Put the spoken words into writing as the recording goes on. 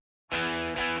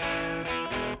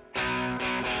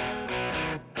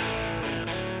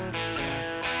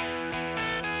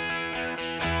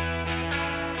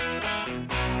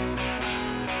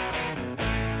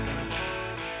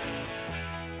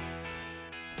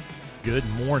Good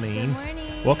morning. Good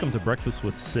morning. Welcome to Breakfast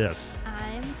with Sis.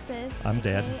 I'm Sis. I'm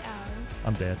Dad. AKA Allie,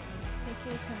 I'm Dad.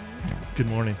 AKA Tony. Good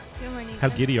morning. Good morning. How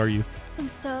giddy are you? I'm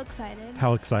so excited.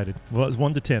 How excited? Well, it's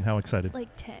 1 to 10. How excited? Like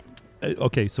 10.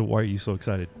 Okay, so why are you so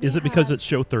excited? Is it because it's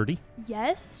show 30?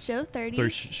 Yes, show 30.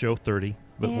 There's show 30.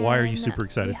 But why are you super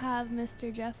excited? We have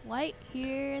Mr. Jeff White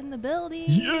here in the building.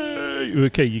 Yay!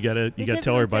 Okay, you gotta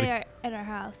tell everybody. At our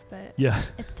house, but Yeah,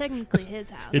 it's technically his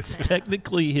house. it's now.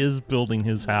 technically his building,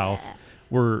 his house.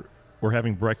 Yeah. We're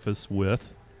having breakfast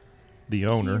with the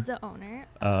owner He's the owner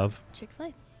of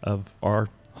Chick-fil-A. of our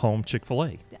home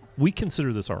Chick-fil-A. Yeah. We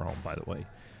consider this our home, by the way.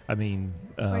 I mean,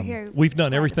 We're here we've done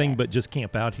quite a everything bit. but just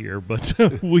camp out here. But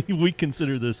we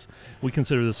consider this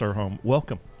our home.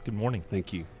 Welcome. Good morning.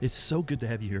 Thank you. It's so good to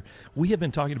have you here. We have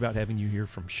been talking about having you here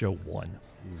from show 1,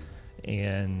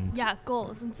 and Yeah,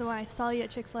 goals. And so when I saw you at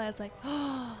Chick-fil-A, I was like,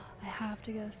 oh, I have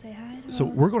to go say hi to so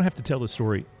him. we're going to have to tell the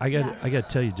story. I got Yeah. to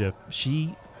tell you, Jeff.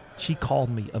 She called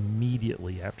me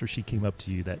immediately after she came up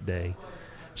to you that day.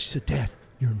 She said, "Dad,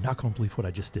 you're not going to believe what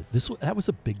I just did." That was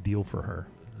a big deal for her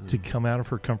to come out of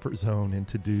her comfort zone and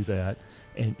to do that.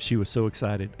 And she was so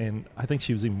excited. And I think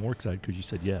she was even more excited because you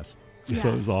said yes.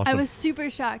 So it was awesome. I was super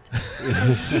shocked.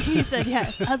 He said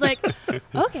yes. I was like,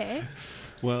 okay.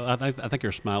 Well, I think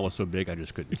your smile was so big, I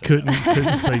just couldn't say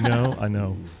couldn't say no. I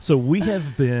know. So we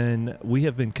have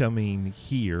been coming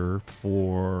here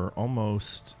for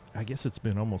almost, I guess it's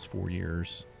been almost 4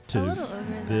 years A little to over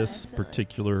that, this I feel like.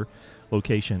 particular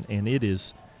location, and it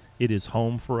is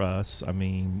home for us. I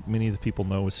mean, many of the people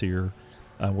know us here.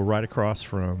 We're right across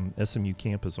from SMU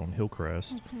campus on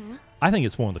Hillcrest. Mhm. I think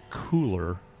it's one of the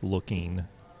cooler looking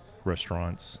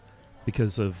restaurants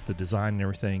because of the design and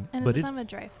everything. And but it's not a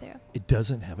drive-through. it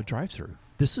doesn't have a drive-through.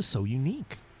 This is so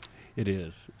unique. It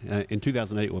is. In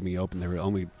 2008, when we opened, there were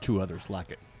only 2 others like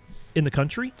it In the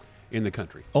country? in the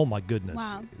country. Oh my goodness.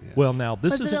 Wow. Yes. Well, now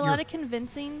this Was isn't it a your, lot of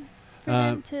convincing for Uh,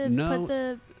 them to no. put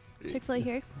the Chick-fil-A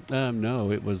here?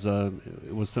 No, it was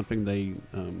something they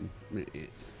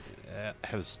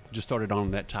has just started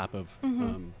on that type of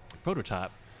Mhm.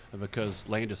 prototype because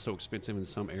land is so expensive in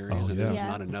some areas Oh, and yeah. there's Yeah.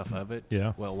 not enough of it.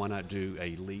 Yeah. Well, why not do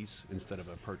a lease instead of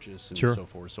a purchase and Sure. so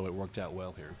forth? So it worked out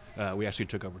well here. We actually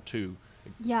took over 2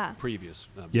 Yeah. previous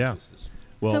Yeah. businesses.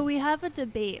 Well, So we have a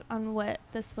debate on what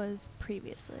this was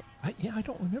previously. I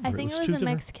don't remember. I think it was two a different-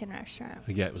 Mexican restaurant.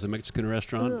 Yeah, it was a Mexican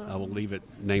restaurant. Ooh. I will leave it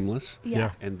nameless. Yeah.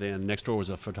 Yeah. And then next door was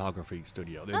a photography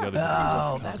studio. The Oh, other Oh,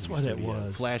 Interesting. that's what it studio.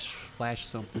 was. Flash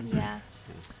something. Yeah.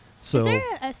 So Is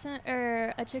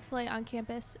there a Chick-fil-A on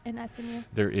campus in SMU?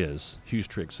 There is Hughes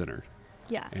Trigg Center,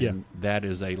 Yeah. and Yeah. that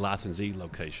is a licensee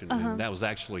location, Uh-huh. and that was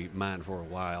actually mine for a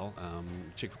while.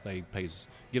 Chick-fil-A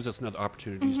gives us another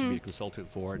opportunities to be a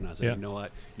consultant for it, and I said, Yeah. you know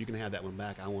what, you can have that one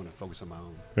back. I want to focus on my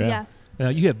own yeah. Now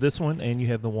you have this one, and you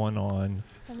have the one on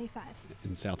 75.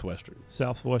 in Southwestern.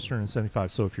 Southwestern and 75.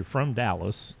 So if you're from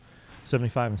Dallas,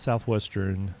 75 and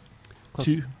Southwestern,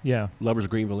 Close. yeah, Lovers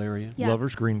Greenville area. Yeah.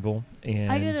 Lovers Greenville,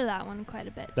 and I go to that one quite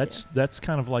a bit that's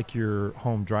kind of like your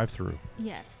home drive-through.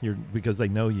 Yes. Because they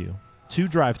know you. 2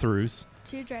 drive-throughs.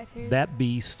 2 drive-thrus. That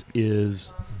beast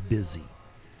is busy,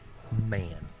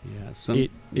 man.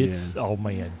 Yeah. It's oh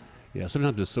man. Yeah,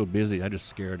 sometimes it's so busy, I just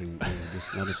scared and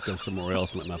I just go somewhere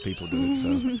else and let my people do it.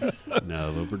 So,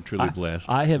 no, but we're truly blessed.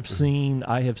 I have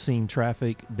seen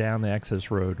traffic down the access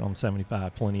road on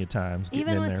 75 plenty of times. Getting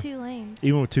Even in with there. 2 lanes.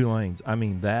 Even with 2 lanes. I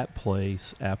mean, that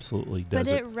place absolutely does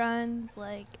But it. it runs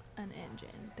like an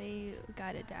engine. They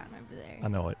got it down over there. I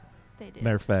know it. They did.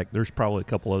 Matter of fact, there's probably a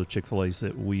couple other Chick-fil-A's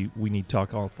that we need to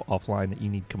talk offline that you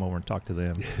need to come over and talk to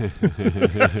them.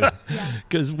 Yeah.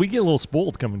 Because we get a little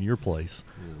spoiled coming to your place.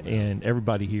 Yeah. And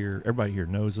everybody here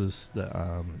knows us.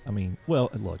 I mean, well,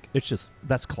 look, it's just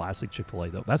that's classic Chick-fil-A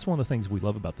though. That's one of the things we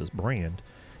love about this brand,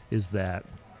 is that,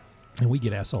 and we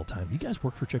get asked all the time, "You guys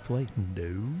work for Chick-fil-A?"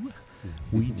 No,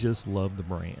 we just love the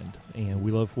brand, and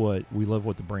we love what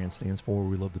the brand stands for.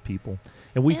 We love the people,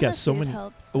 and we've And got the so food many.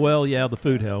 helps Well, and yeah, stuff the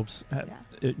food too. helps.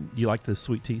 Yeah. You like the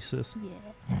sweet tea, sis? Yeah.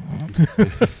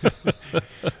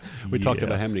 We talked Yeah.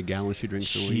 about how many gallons she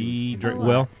drinks a She week. drink A lot.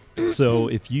 well. So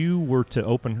if you were to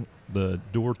open the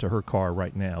door to her car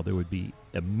right now, there would be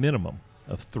a minimum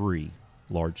of 3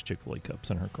 large Chick-fil-A cups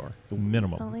in her car.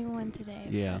 Minimum. There's only one today.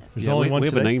 Yeah, but There's yeah, only we, one we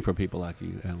have today? a name for people like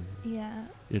you, Alan. Yeah.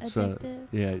 It's Addictive.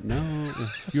 yeah, no,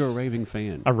 you're a raving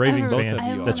fan. A raving Both fan. of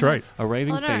you are. That's right. A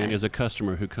raving Hold fan on. is a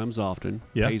customer who comes often,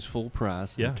 Yeah. pays full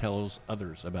price, Yeah. and tells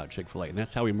others about Chick-fil-A, and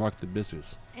that's how we market the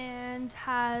business. And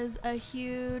has a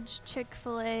huge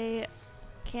Chick-fil-A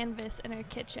canvas in her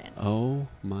kitchen. Oh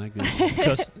my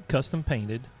goodness! Custom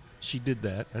painted. She did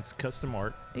that. That's custom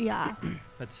art. Yeah.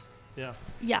 That's yeah.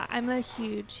 Yeah, I'm a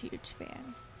huge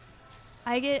fan.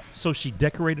 I get So she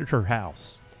decorated her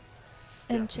house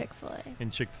in Chick-fil-A. in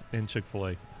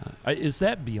Chick-fil-A. Is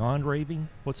that beyond raving?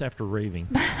 What's after raving?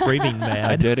 Raving A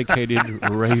mad. dedicated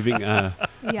raving. Yeah.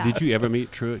 Did you ever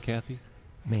meet Truett, Kathy?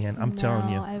 Man, I'm telling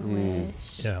you. No, I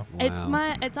wish. Yeah.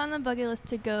 Wow. It's on the bucket list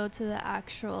to go to the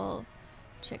actual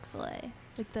Chick-fil-A,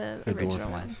 like the The Dwarf original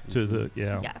House. one. To the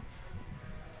Yeah.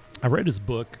 I read his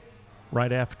book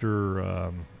right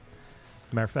after.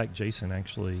 Matter of fact, Jason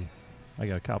actually, I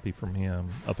got a copy from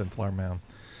him up in Flower Mound.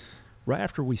 Right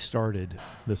after we started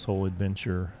this whole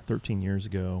adventure 13 years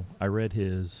ago, I read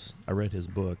his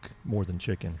book, More Than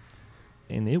Chicken,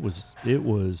 and it was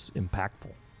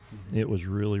impactful. It was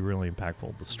really, really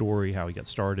impactful. The story, how he got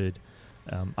started.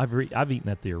 I've eaten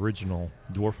at the original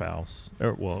Dwarf House,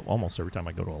 almost every time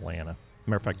I go to Atlanta.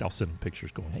 Matter of fact, I'll send him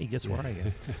pictures going, "Hey, guess where I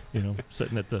am?"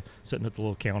 Sitting at the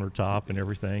little countertop and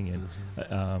everything.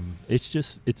 And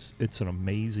it's an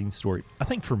amazing story. I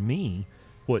think for me,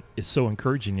 what is so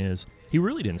encouraging is he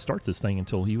really didn't start this thing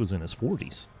until he was in his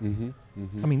 40s.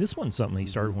 I mean, this wasn't something he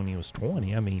started when he was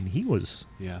 20. I mean, he was.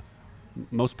 Yeah.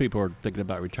 Most people are thinking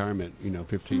about retirement,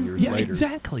 15 years Yeah, later.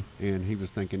 exactly. And he was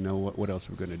thinking, no, what else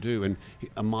are we going to do? And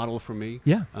a model for me,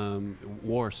 Yeah.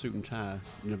 wore a suit and tie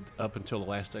up until the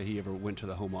last day he ever went to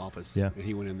the home office. Yeah. And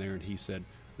he went in there and he said,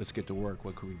 let's get to work.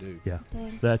 What can we do? Yeah.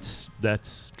 Dang. That's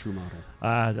True model.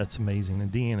 that's amazing. And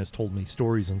Deanne has told me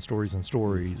stories and stories and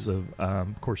stories of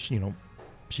course,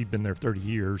 she'd been there 30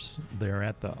 years there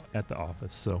at the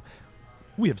office. So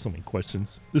we have so many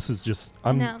questions. This is just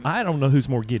know. I don't know who's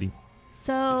more giddy.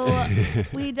 So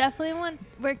we definitely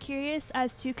we're curious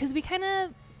as to, because we kind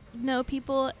of know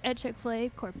people at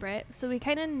Chick-fil-A corporate, so we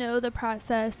kind of know the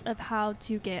process of how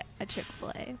to get a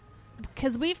Chick-fil-A,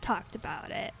 because we've talked about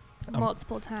it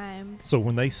multiple times. So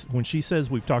when she says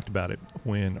we've talked about it,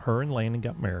 when her and Landon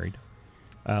got married,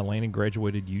 Landon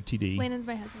graduated UTD. Landon's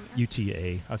my husband. Yeah.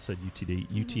 UTA. I said UTD.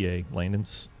 UTA.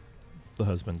 Landon's the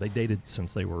husband. They dated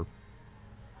since they were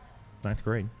 9th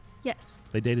grade. Yes.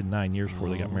 They dated 9 years before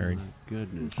they got married. My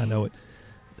goodness. I know it.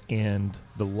 And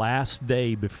the last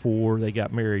day before they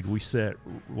got married, we sat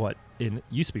it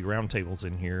used to be round tables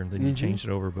in here, and then you changed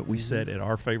it over. But we sat at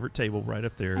our favorite table right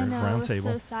up there, I know, round it was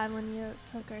table. so sad when you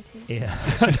took our team. Yeah,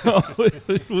 I know. we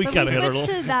But kind of we had our switched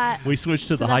little. to that. We switched to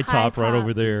to the the high high top right top.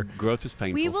 over there. Growth is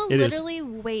painful. We will It is. literally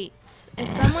wait.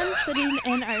 If someone's sitting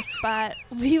in our spot,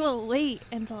 we will wait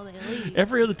until they leave.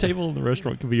 Every other table in the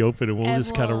restaurant can be open, and we'll And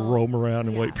just kind of we'll- roam around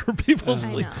and yeah. wait for people to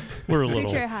I leave. know. We're a little.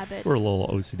 Creature habits. We're a little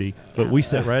OCD, but we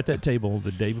sat right at that table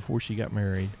the day before she got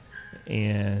married,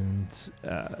 and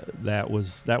that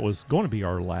was going to be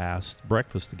our last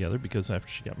breakfast together, because after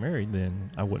she got married,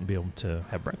 then I wouldn't be able to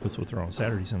have breakfast with her on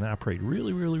Saturdays, and then I prayed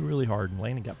really, really, really hard, and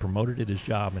Landon got promoted at his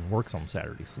job and works on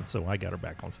Saturdays, and so I got her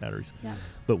back on Saturdays. Yeah.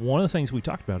 But one of the things we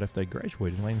talked about after they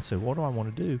graduated, Landon said, "What do I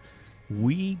want to do?"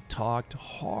 We talked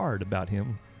hard about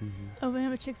him Open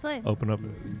up a Chick-fil-A. open up,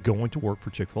 going to work for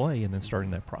Chick-fil-A, and then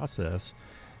starting that process.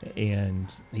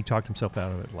 And he talked himself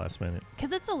out of it last minute.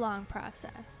 Because it's a long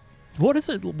process. What does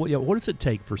it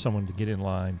take for someone to get in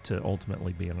line to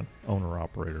ultimately be an owner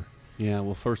operator? Yeah,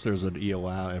 well, first there's an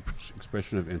EOI,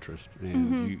 expression of interest,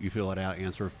 and you fill it out,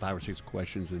 answer 5 or 6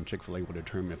 questions, and Chick-fil-A will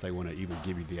determine if they want to even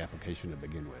give you the application to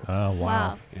begin with. Oh,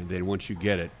 wow. And then once you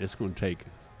get it, it's going to take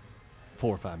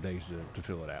 4 or 5 days to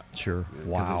fill it out. Sure. Because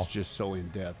Wow. it's just so in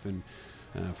depth. And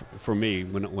for me,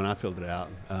 when I filled it out,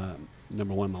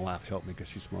 number one, my wife helped me because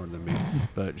she's smarter than me,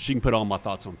 but she can put all my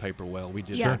thoughts on paper well. We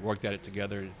just Yeah. worked at it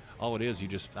together. All it is,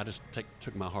 I just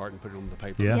took my heart and put it on the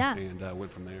paper, Yeah. Yeah. and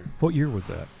went from there. What year was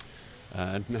that?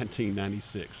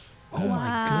 1996. Oh, Wow.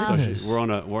 my So goodness.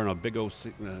 we're on a big old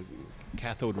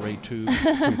cathode ray tube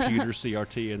computer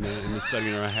CRT in the study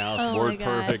in our house. Oh, my Word gosh.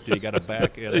 perfect. You got to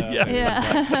back it up. Yeah.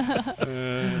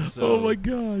 Yeah. So, Oh, my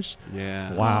gosh.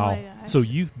 Yeah. Wow. my gosh. So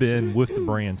you've been with the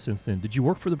brand since then. Did you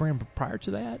work for the brand prior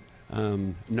to that?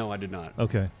 No, I did not.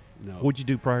 Okay. No. What'd you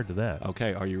do prior to that?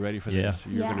 Okay, are you ready for Yeah. this?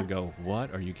 You're Yeah. going to go,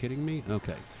 what? Are you kidding me?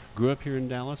 Okay. Grew up here in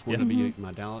Dallas. Wanted to be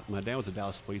my dad was a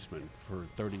Dallas policeman for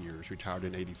 30 years. Retired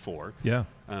in '84. Yeah.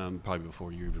 Probably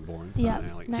before you were even born. Yeah.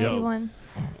 Alex. 91.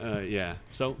 Yeah.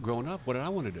 So growing up, what did I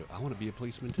want to do? I want to be a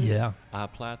policeman too. Yeah. I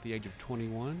applied at the age of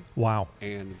 21, Wow.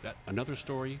 and another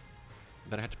story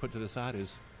that I had to put to the side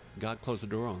is God closed the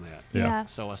door on that. Yeah. Yeah.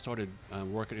 So I started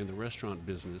working in the restaurant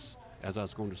business as I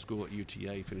was going to school at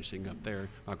UTA, finishing up there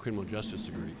my criminal justice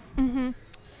degree. Mm-hmm.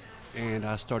 And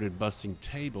I started busting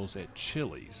tables at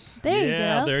Chili's There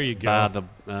Yeah, you go. there you by go.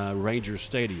 the Ranger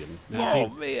Stadium. Yeah. Oh,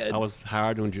 man. I was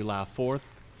hired on July 4th.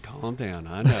 Calm down.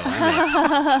 I know.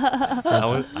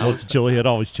 I It's chili head,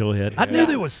 always chili head. I knew Yeah.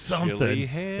 there was something. Chili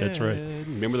Head. That's right.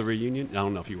 Remember the reunion? I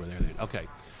don't know if you were there then. Okay.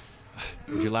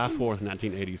 July 4th,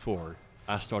 1984,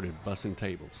 I started bussing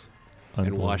tables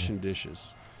and washing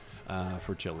dishes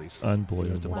for Chili's.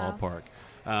 Unbelievable. At the Wow.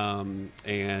 ballpark.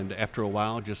 And after a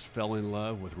while, just fell in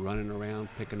love with running around,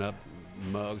 picking up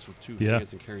mugs with two Yeah.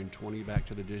 hands and carrying 20 back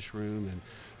to the dish room, and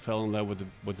fell in love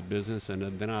with the business.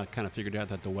 And then I kind of figured out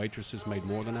that the waitresses made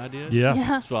more than I did. Yeah.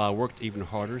 Yeah. So I worked even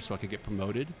harder so I could get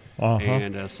promoted. Uh-huh.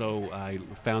 And so I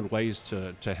found ways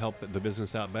to help the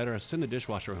business out better. I send the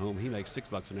dishwasher home. He makes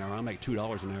 $6 an hour. I make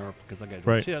 $2 an hour because I got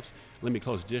Right. tips. Let me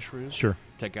close dish room. Sure.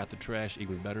 Take out the trash,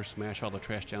 even better. Smash all the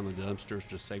trash down the dumpsters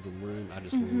to save them room. I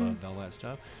just Mhm. loved all that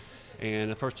stuff.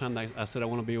 And the first time I said I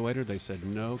want to be a waiter, they said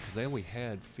no because they only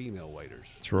had female waiters.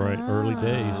 That's right. Early Ah.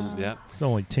 days. Yep. It's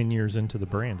only 10 years into the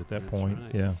brand at that That's point.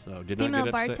 right. Yeah. So did Female not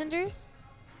get upset. bartenders?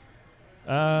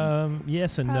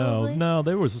 Yes and Probably. no. No,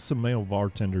 there was some male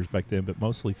bartenders back then, but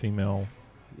mostly female.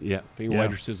 Yeah, female Yeah.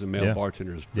 waitresses and male Yeah.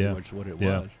 bartenders is pretty Yeah. much what it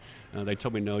Yeah. was. They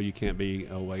told me, no, you can't be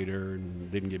a waiter,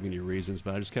 and didn't give me any reasons,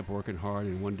 but I just kept working hard,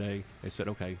 and one day they said,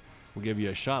 okay, we'll give you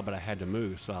a shot, but I had to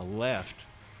move, so I left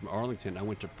from Arlington. I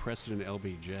went to Preston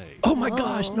LBJ. Oh my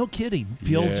gosh, Whoa. no kidding.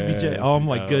 PLGBJ. Yes. Oh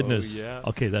my Oh, goodness. yeah.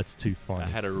 Okay, that's too I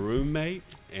funny. had a roommate,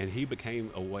 and he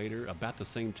became a waiter about the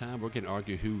same time. We're going to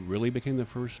argue who really became the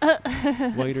first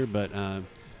waiter, but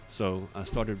so I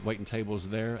started waiting tables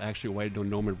there. I actually waited on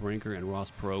Norman Brinker and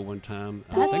Ross Perot one time.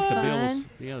 I That's think the bill was fun.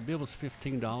 the bill was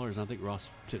 $15. I think Ross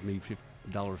tipped me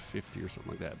 $1.50 or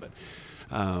something like that. But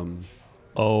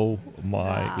Oh my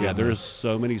Wow. yeah, goodness. there's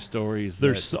so many stories.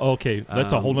 There's okay.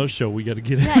 That's a whole nother show we got to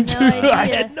get You had into. no I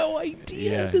idea. had no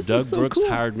idea. Yeah, This Doug is so Brooks cool.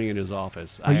 hired me in his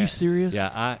office. Are you serious?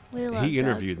 Yeah, We love he Doug.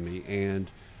 interviewed me,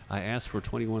 and I asked for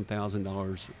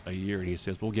 $21,000 a year, and he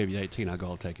says, "We'll give you 18." I go,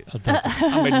 "I'll take it." Oh, Doug-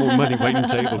 I made more money waiting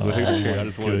tables, but who Oh, cared? my I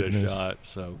just wanted a goodness. shot.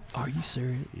 So Are you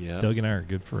serious? yeah, Doug and I are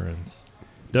good friends.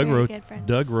 Doug Very wrote. good friends.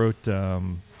 Doug wrote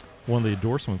one of the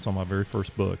endorsements on my very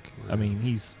first book. I mean,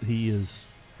 he's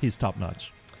top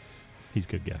notch. He's a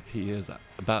good guy. he is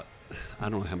about I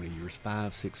don't know how many years,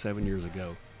 5, 6, 7 years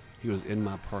ago. He was in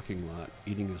my parking lot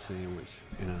eating a sandwich,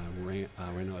 and I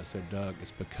ran out. I said, "Doug,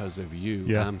 it's because of you.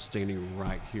 Yeah. I'm standing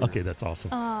right here." Okay, that's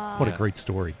awesome. Aw. What a Yeah. great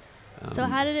story. So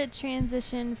how did it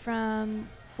transition from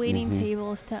waiting Mhm.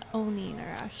 tables to owning a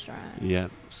restaurant? Yeah.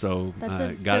 So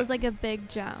Feels like a big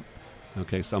jump.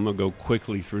 Okay, so I'm gonna go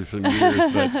quickly through some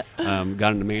years, but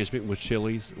got into management with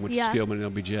Chili's, went Yeah. to Skillman and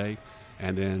LBJ,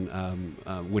 and then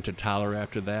went to Tyler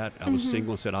after that. I was Mhm.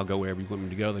 single and said, "I'll go wherever you want me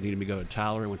to go." They needed me to go to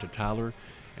Tyler. I went to Tyler,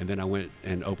 and then I went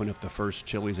and opened up the first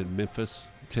Chili's in Memphis,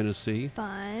 Tennessee.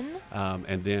 Fun.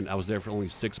 And then I was there for only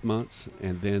 6 months,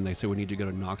 and then they said, "We need you to go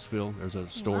to Knoxville. There's a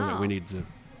store that we Wow. need to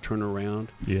turn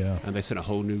around." Yeah. And they sent a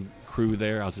whole new crew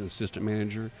there. I was an assistant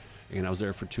manager, and I was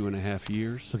there for 2.5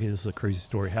 years. Okay, this is a crazy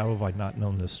story. How have I not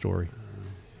known this story?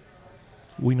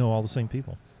 We know all the same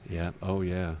people. Yeah. Oh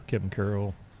yeah. Kevin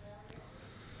Carroll.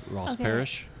 Ross Okay.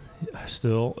 Parrish.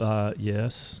 Still,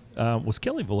 yes. Was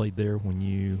Kelly Valade there when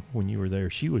you were there?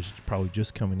 She was probably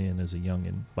just coming in as a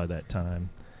youngin by that time.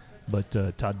 But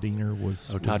Todd Diener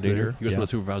was. Oh, Todd was Diener. there. He was Yeah. my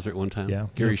supervisor at one time. Yeah.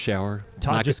 Gary Yeah. Shower.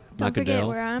 Todd Mike, just- Don't Mike forget, Adele.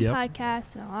 we're on Yep.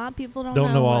 podcasts, and a lot of people don't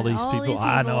Don't know all what these people. these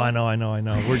I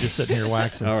know. We're just sitting here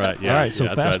waxing. All right. Yeah. All right. So yeah,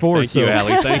 that's fast right. forward. Thank you, so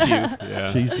Allie. Thank you.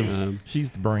 Yeah. she's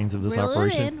the brains of this Reel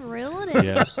operation. Reel it in.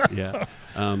 Yeah. Yeah.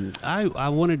 I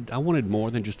wanted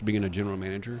more than just being a general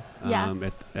manager. Yeah.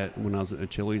 At when I was at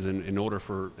Chili's, and in order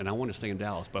for, and I wanted to stay in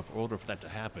Dallas, but in order for that to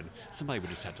happen, somebody would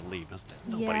just have to leave. I said,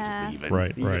 nobody's Yeah. leaving.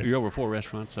 Right, right. You're over 4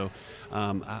 restaurants, so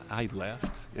I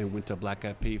left and went to Black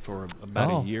Eyed Peas for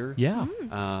about a year. Yeah.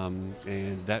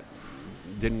 And that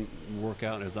didn't work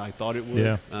out as I thought it would.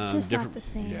 Yeah. It's just not the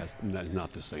same. Yes,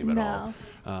 not the same at all.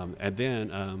 No. And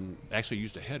then actually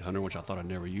used a headhunter, which I thought I'd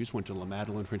never use. Went to La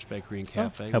Madeleine French Bakery and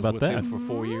Cafe. how about was with that? him for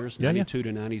 4 years, Yeah, yeah. 92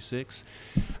 to 96.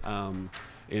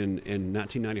 In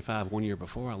 1995, 1 year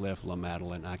before I left La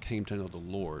Madeleine, I came to know the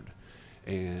Lord.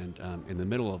 And in the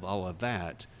middle of all of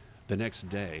that, the next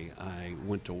day I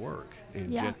went to work,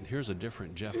 and Yeah. here's a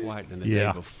different Jeff White than the Yeah,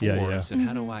 day before. yeah, yeah. I said,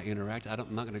 how do Mhm. I interact? I'm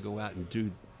not going to go out and do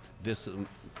this things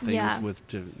Yeah. with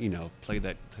to play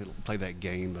that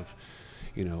game of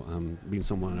being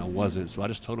someone I wasn't. So I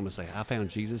just told him to say, I found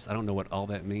Jesus. I don't know what all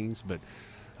that means, but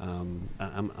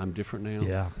I'm different now.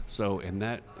 Yeah. So in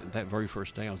that very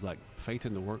first day, I was like, faith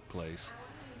in the workplace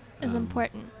Is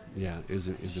important. yeah, is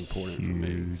important for me.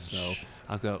 Huge.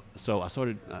 So I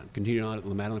started continuing on at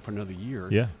La Madeleine for another year.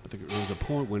 Yeah. But there was a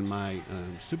point when my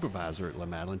supervisor at La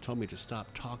Madeleine told me to stop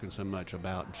talking so much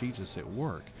about Jesus at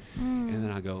work. And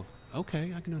then I go,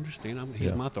 okay, I can understand. He's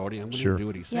Yeah. my authority. I'm going Sure. to do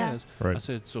what he Yeah. says. Right. I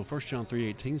said, so 1 John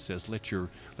 3:18 says, let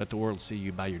the world see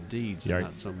you by your deeds, Yeah. and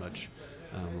not so much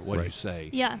what you Right. say.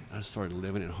 Yeah. I started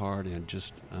living it hard, and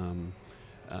just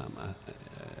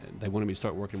they wanted me to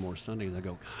start working more Sundays. I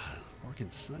go, God, working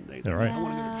Sundays. Yeah, right. I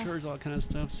want to go Yeah. to church, all that kind of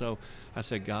stuff. So I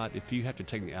said, God, if you have to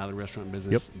take me out of the restaurant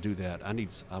business, do that.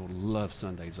 I would love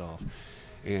Sundays off.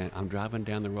 And I'm driving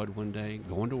down the road one day,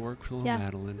 going to work for Yeah.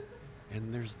 Madeline,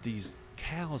 and there's these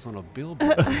cows on a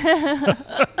billboard.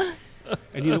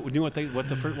 And you know what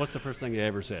what's the first thing they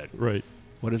ever said? Right.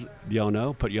 What is it? Do y'all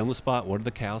know? Put you on the spot. What do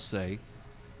the cows say?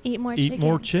 Eat more Eat chicken.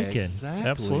 more chicken. Exactly.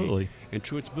 Absolutely. And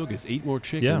Truett's book is eat more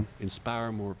chicken, Yeah.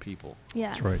 inspire more people. Yeah.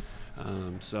 That's right.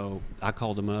 So I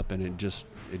called them up, and we just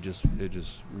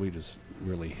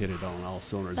really hit it on all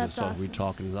cylinders. That's and so we awesome.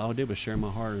 talking. All I did was share my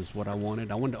heart is what I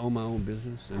wanted. I wanted to own my own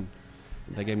business, and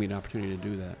they gave me an opportunity to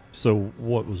do that. So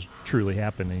what was truly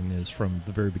happening is from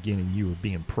the very beginning you were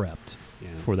being prepped Yeah.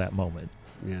 for that moment.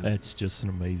 Yeah. That's just an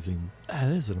amazing.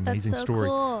 That is an amazing That's so story.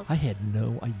 cool. I had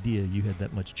no idea you had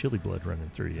that much chili blood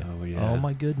running through you. Oh, yeah. Oh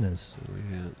my goodness. Oh,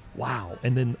 yeah. Wow.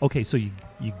 And then okay, so you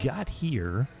got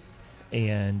here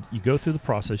and you go through the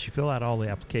process, you fill out all the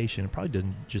application. It probably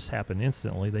didn't just happen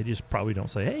instantly. They just probably don't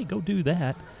say, "Hey, go do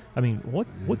that." I mean,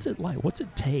 what's it like? What's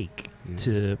it take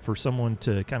Yeah. for someone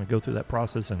to kind of go through that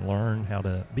process and learn how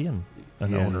to be an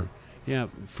owner? Yeah.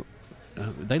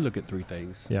 They look at three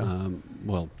things. Yeah.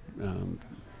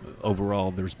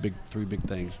 Overall, there's three big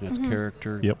things, and that's Mhm.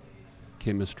 character, Yep.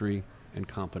 chemistry, and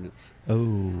competence.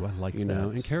 Oh, I like You that. know,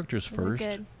 and character is Those are first.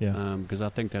 good. Yeah. Because I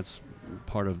think that's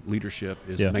part of leadership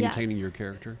is Yeah. maintaining your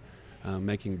character,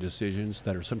 making decisions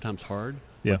that are sometimes hard,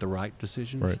 Yeah. but the right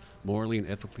decisions, Right. morally and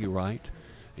ethically right.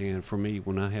 And for me,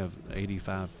 when I have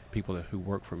 85 people who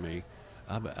work for me,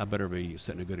 I better be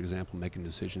setting a good example, making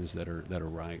decisions that are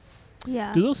right.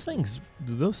 Yeah. Do those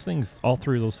things, all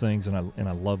three of those things, and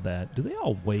I love that. Do they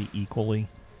all weigh equally?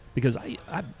 Because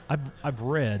I've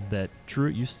read that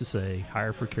Truett used to say,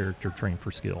 "Hire for character, train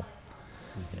for skill."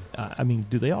 I mean,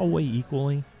 do they all weigh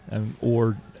equally?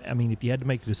 Or I mean, if you had to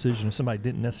make a decision, if somebody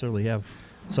didn't necessarily have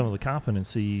some of the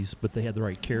competencies, but they had the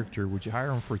right character, would you hire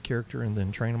them for character and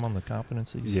then train them on the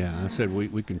competencies? Yeah, I said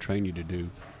we can train you to do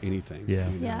anything. Yeah.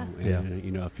 You know? Yeah. And,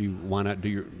 you know, why not do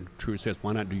your? Truett says,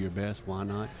 why not do your best? Why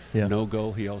not? Yeah. No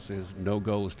goal. He also says, no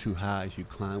goal is too high if you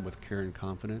climb with care and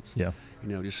confidence. Yeah. You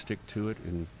know, just stick to it.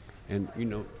 And you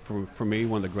know, for me,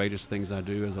 one of the greatest things I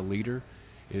do as a leader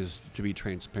is to be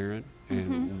transparent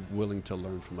and willing to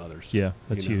learn from others. Yeah,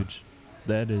 that's you know? huge.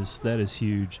 That is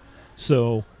huge.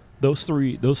 So those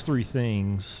three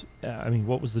things. I mean,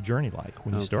 what was the journey like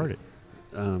when you Okay. started?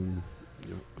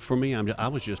 For me, I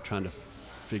was just trying to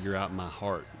figure out my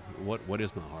heart. What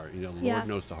is my heart? You know, the Yeah. Lord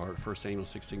knows the heart. 1 Samuel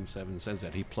 16:7 says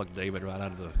that He plucked David right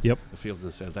out of Yep. the fields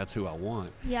and says, that's who I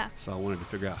want. Yeah. So I wanted to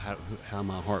figure out how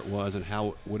my heart was and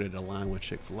how would it align with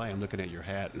Chick-fil-A. I'm looking at your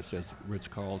hat and it says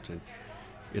Ritz-Carlton.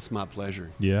 It's my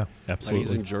pleasure. Yeah, absolutely.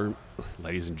 Ladies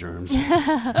and germs. Ladies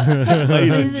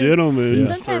Ladies and gentlemen. Yeah.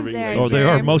 Sometimes serving they're ladies. Oh, they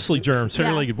are germs. mostly germs. Yeah.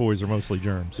 Fair-legged boys are mostly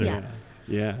germs. Yeah.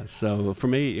 Yeah. So for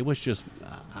me, it was just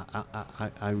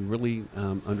I really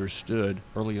understood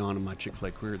early on in my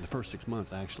Chick-fil-A career, the first 6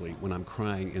 months actually, when I'm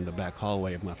crying in the back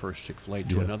hallway of my first Chick-fil-A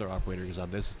to Yeah. another operator because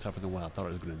this is tougher than what I thought it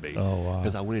was going to be. Oh, wow.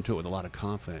 Because I went into it with a lot of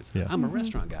confidence. Yeah. I'm a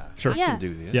restaurant guy. Sure. I Yeah. can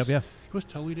do this. Yep, yeah. It was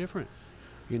totally different,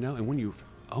 you know. And when you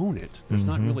own it, there's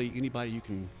not Mhm. really anybody you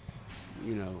can,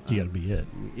 you know. You got to be it.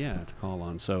 Yeah, to call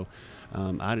on. So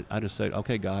I just said,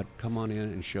 okay, God, come on in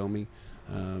and show me.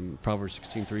 Proverbs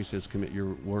 16:3 says, commit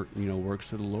your works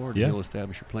to the Lord, Yeah. and He'll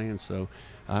establish your plans. So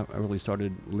I really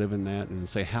started living that and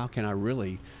say, how can I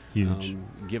really Huge.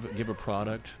 give a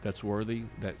product that's worthy,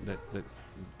 that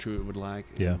Truett would like,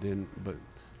 Yeah. and then but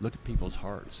look at people's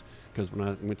hearts. Because when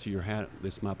I went to your hat,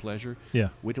 it's my pleasure. Yeah.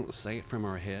 We don't say it from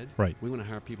our head. Right. We want to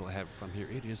hire people that have it from here.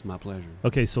 It is my pleasure.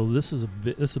 Okay, so this is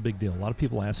a big deal. A lot of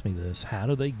people ask me this. How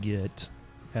do they get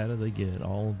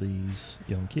all of these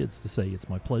young kids to say it's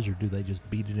my pleasure? Do they just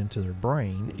beat it into their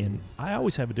brain? And I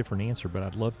always have a different answer, but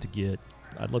I'd love to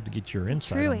get your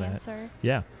insight True on that. answer.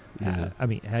 Yeah. Yeah. I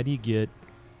mean, how do you get?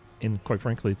 And quite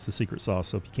frankly, it's the secret sauce.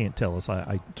 So if you can't tell us,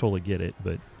 I totally get it.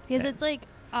 But Because it's like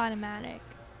automatic.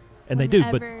 and they do,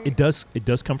 but Whenever- it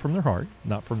does come from their heart,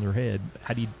 not from their head.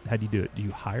 How do you do it? Do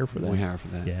you hire for that? We hire for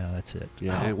that. Yeah, that's it.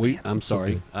 Yeah, Oh, and man, I'm that's so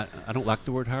sorry. good. I don't like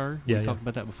the word hire. Yeah, We yeah. talked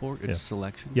about that before. It's Yeah.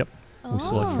 selection. Yep. We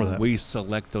select for Oh. that. We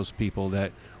select those people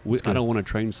that That's I good. don't want to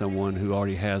train someone who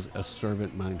already has a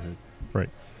servant mindhood. Right.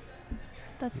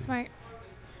 That's smart.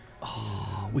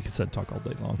 We could sit and talk all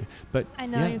day long. But I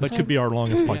know yeah, you but That could be our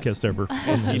longest Yeah. podcast ever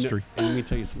in you know, history. and let me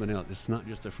tell you something else. It's not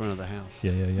just the front of the house.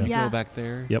 Yeah, yeah, yeah. You Yeah. go back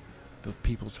there. Yep. The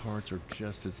people's hearts are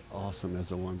just as awesome as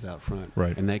the ones out front.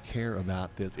 Right. And they care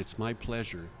about this. It's my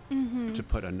pleasure Mm-hmm. to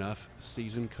put enough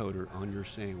seasoned coater on your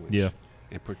sandwich. Yeah.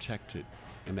 and protect it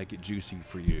and make it juicy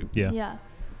for you. Yeah. Yeah.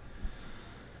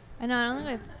 I know. I don't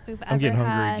think we've ever I'm getting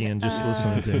hungry had again just a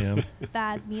listening to him.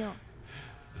 bad meal.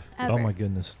 Ever. Oh my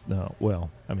goodness. No. Well,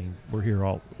 I mean, we're here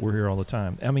all the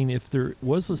time. I mean, if there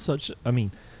was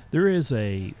there is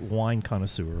a wine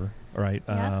connoisseur, right?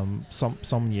 Yeah.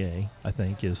 Sommelier, I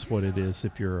think, is what it is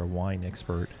if you're a wine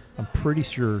expert. I'm pretty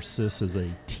sure Sis is a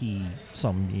tea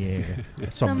sommelier.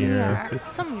 Sommelier.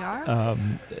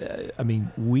 I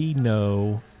mean, we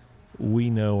know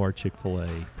our Chick-fil-A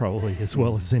probably as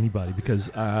well as anybody because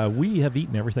we have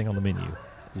eaten everything on the menu.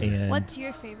 And What's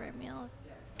your favorite meal?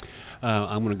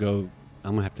 I'm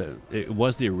gonna have to. It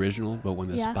was the original, but when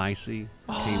the Yeah. spicy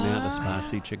came out, the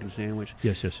spicy chicken sandwich.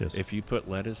 yes. If you put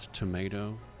lettuce,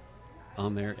 tomato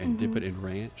on there and dip it in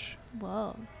ranch,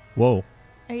 Whoa. Whoa.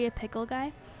 Are you a pickle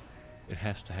guy? it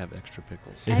has to have extra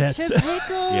pickles. It has Extra to-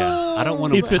 pickle. Yeah, I don't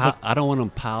want He'd fit them. the- I don't want them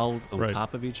piled on Right.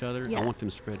 top of each other. Yeah. I want them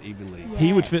spread evenly. Yeah.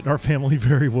 He would fit in our family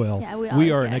very well. Yeah, we we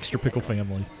always are get an extra extra pickle pickles.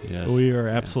 family. Yes. We are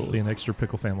absolutely an extra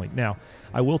pickle family. Now,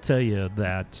 I will tell you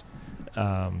that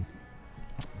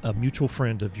a mutual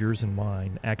friend of yours and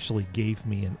mine actually gave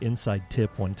me an inside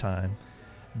tip one time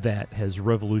that has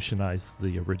revolutionized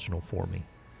the original for me.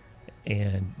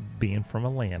 And being from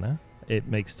Atlanta, it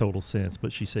makes total sense.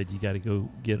 But she said you got to go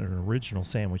get an original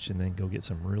sandwich and then go get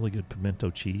some really good pimento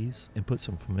cheese and put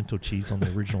some pimento cheese on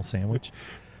the original sandwich.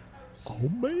 Oh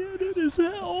man, it is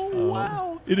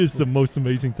wow! It is the most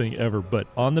amazing thing ever. But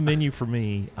on the menu for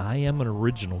me, I am an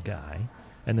original guy,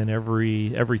 and then every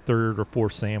third or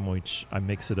fourth sandwich, I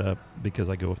mix it up because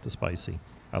I go with the spicy.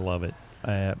 I love it.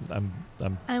 I'm.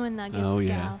 I'm a nuggets Oh,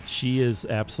 yeah. gal. She is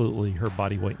absolutely her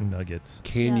body weight in nuggets.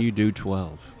 Can Yeah. you do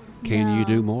 12? Can you No.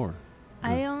 do more?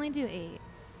 I only do 8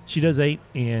 She does 8,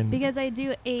 and because I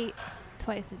do 8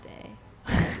 twice a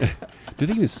day. Do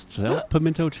they even sell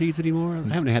pimento cheese anymore?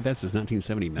 I haven't had that since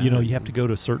 1979. you know you have to go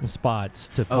to certain spots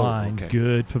to Oh, find okay.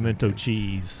 good pimento Okay.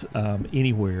 cheese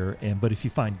anywhere. But if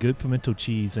you find good pimento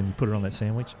cheese and you put it on that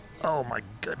sandwich, oh my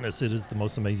goodness, it is the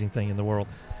most amazing thing in the world.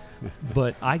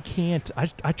 But I can't.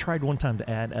 I tried one time to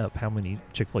add up how many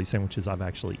Chick-fil-A sandwiches I've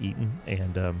actually eaten,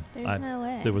 and There's no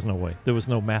way. there was no way. There was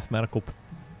no mathematical,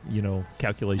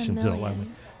 calculation to allow me.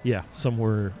 million. Yeah,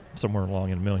 somewhere along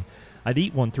in a million. I'd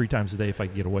eat one 3 times a day if I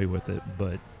could get away with it,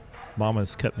 but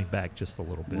Mama's cut me back just a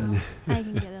little bit. I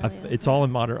can get away with It's it. all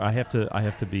in moderate. I have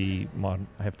to be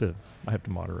I have to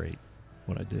moderate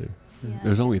what I do. Yeah.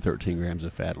 There's only 13 grams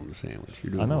of fat on the sandwich.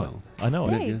 You're doing I know well. it. I know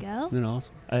There it. you Isn't go. that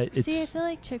awesome? It's See, I feel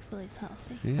like Chick-fil-A's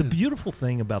healthy. Yeah. the beautiful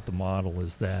thing about the model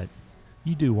is that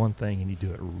you do one thing and you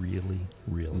do it really,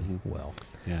 really Mhm. well.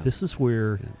 Yeah. This is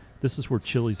where Yeah.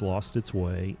 Chili's lost its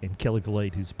way, and Kelly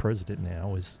Valade, who's president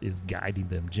now, is guiding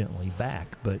them gently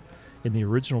back. But in the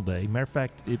original day, matter of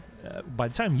fact, by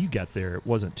the time you got there, it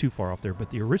wasn't too far off there. But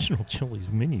the original Chili's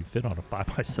menu fit on a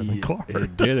 5x7 car.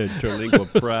 It did a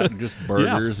Terlingua Pride, just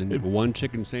burgers and one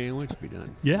chicken sandwich, be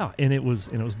done. Yeah, and it was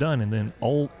done. And then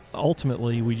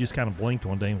ultimately, we just kind of blinked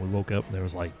one day and we woke up and there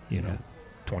was like Yeah.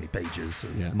 20 pages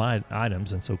of Yeah. my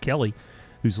items. And so Kelly,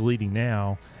 who's leading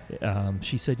now,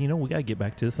 she said, we got to get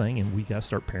back to the thing and we got to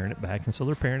start paring it back. And so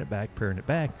they're paring it back.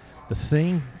 The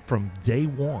thing from day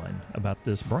one about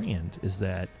this brand is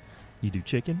that you do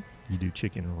chicken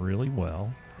really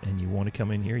well, and you want to come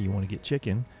in here, you want to get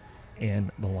chicken,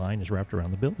 and the line is wrapped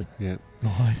around the building. Yeah. The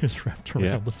line is wrapped around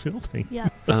Yeah. the building. Yeah.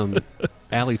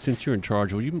 Allie, since you're in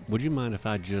charge, would you mind if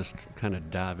I just kind of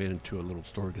dive into a little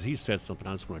story? Because he said something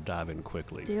I just want to dive in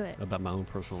quickly. Do it. About my own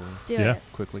personal life. Do Yeah. it.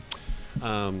 Quickly.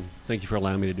 Thank you for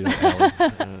allowing me to do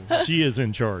that, Allie. She is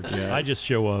in charge. Yeah. I just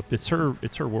show up. It's her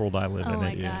world. I live Oh in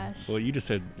my it. gosh. Well, you just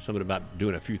said something about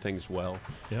doing a few things well.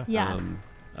 Yeah. Yeah.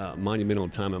 Monumental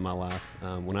time in my life.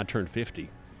 When I turned 50,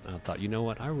 I thought, you know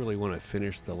what? I really want to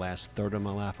finish the last third of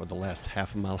my life or the last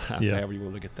half of my life, Yeah. however you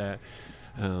want to look at that.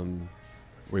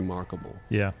 Remarkable.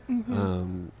 Yeah.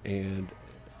 Mm-hmm. And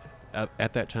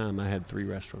at that time, I had 3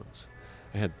 restaurants.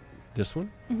 I had this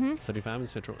one, Mm-hmm. 75 and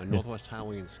Central, and Yeah. Northwest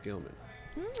Highway in Skillman.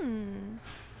 Mm.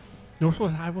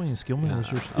 Northwest Highway in Skillman Yeah,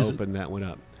 was yours. I Is it- opened that one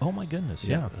up. oh my goodness.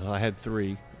 Yeah. So I had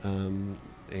 3,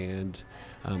 and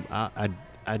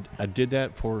I did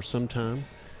that for some time,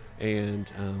 and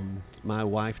my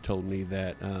wife told me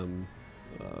that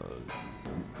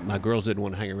my girls didn't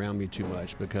want to hang around me too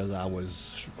much because I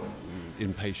was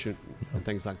impatient and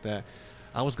things like that.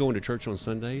 I was going to church on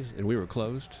Sundays, and we were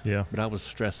closed, Yeah. but I was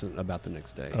stressing about the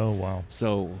next day. Oh wow.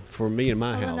 So for me in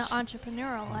my Well, in the house,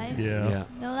 entrepreneurial life. Yeah. yeah,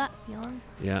 Know that feeling.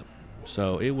 yeah.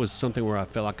 So it was something where I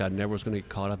felt like I never was going to get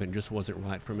caught up and it just wasn't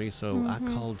right for me. So I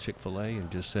Mhm. called Chick-fil-A and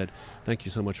just said, thank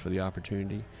you so much for the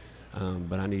opportunity.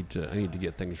 but I need to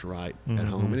get things right Mhm. at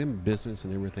home and in business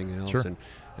and everything else. Sure.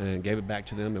 And gave it back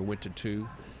to them and went to 2.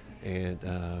 And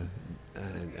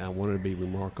I wanted to be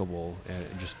remarkable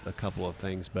at just a couple of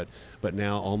things, but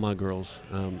now all my girls,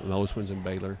 my oldest one's in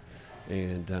Baylor,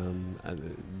 and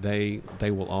they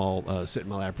will all sit in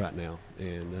my lap right now,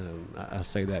 and I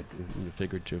say that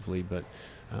figuratively, but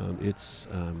it's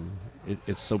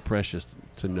so precious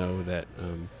to know that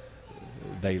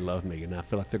they love me, and I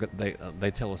feel like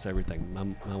they tell us everything.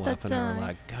 My wife That's and I so are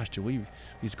nice. like, gosh,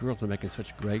 these girls are making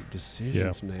such great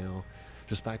decisions now,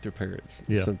 despite their parents.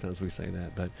 Yeah. Sometimes we say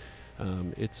that, but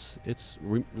it's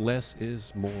less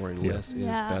is more and Yeah. less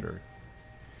Yeah. is better.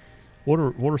 What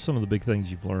are some of the big things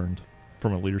you've learned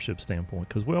from a leadership standpoint?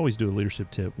 Because we always do a leadership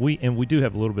tip. We do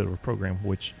have a little bit of a program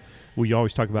which we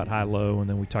always talk about high low, and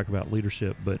then we talk about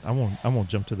leadership. But I won't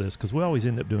jump to this because we always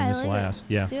end up doing I this like it. last.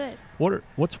 Yeah. Do it.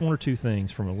 What's one or two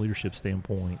things from a leadership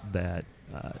standpoint that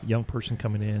young person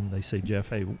coming in, they say, Jeff,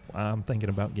 hey, I'm thinking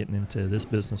about getting into this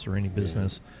business or any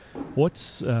business.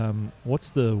 What's the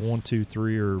 1, 2,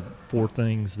 3, or 4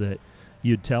 things that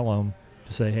you'd tell them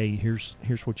to say, hey, here's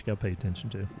what you got to pay attention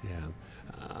to?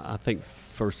 Yeah, I think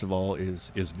first of all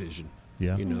is vision.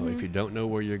 Yeah. You know, Mhm. if you don't know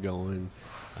where you're going,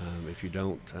 if you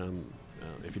don't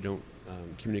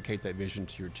communicate that vision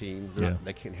to your team, Yeah.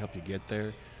 they can't help you get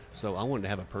there. So I wanted to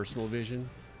have a personal vision,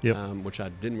 Yep. which I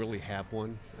didn't really have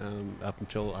one up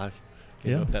until I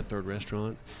gave Yeah. up that 3rd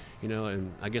restaurant. You know,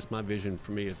 and I guess my vision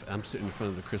for me, if I'm sitting in front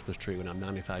of the Christmas tree when I'm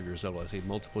 95 years old, I see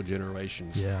multiple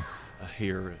generations Yeah.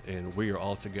 here, and we are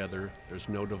all together. There's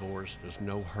no divorce. There's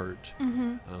no hurt.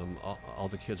 Mm-hmm. All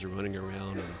the kids are running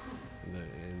around,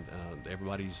 and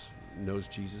everybody's knows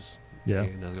Jesus. Yeah.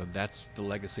 And I go, that's the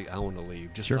legacy I want to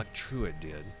leave, just Sure. like Truett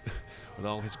did, with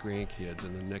all his grandkids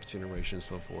and the next generation and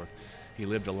so forth. He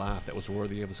lived a life that was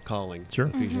worthy of his calling. Sure.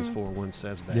 Ephesians Mhm. 4:1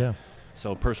 says that. Yeah.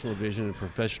 So personal vision and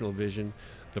professional vision.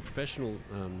 The professional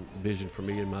vision for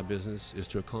me in my business is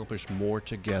to accomplish more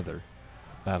together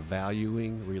by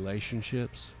valuing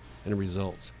relationships and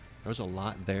results. There's a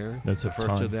lot there. That's the a first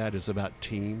ton. of that is about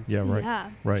team, Yeah. Right.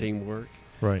 Yeah. Right. teamwork,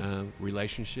 Right.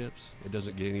 relationships. It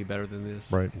doesn't get any better than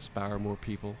this. Right. Inspire more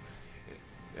people.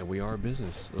 And we are a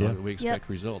business. Yeah. We expect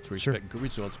results. We Sure. expect good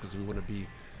results because we want to be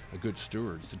a good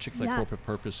steward. The Chick-fil-A Yeah. corporate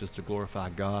purpose is to glorify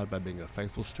God by being a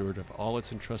faithful steward of all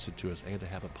that's entrusted to us and to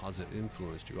have a positive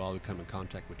influence to all who come in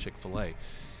contact with Chick-fil-A.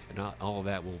 And all of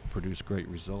that will produce great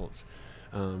results.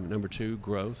 Number 2,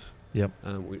 growth. Yep.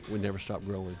 We never stop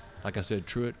growing. Like I said,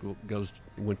 Truett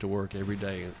went to work every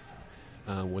day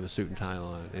with a suit and tie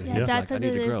on. And Yeah, he was Dad like, I said need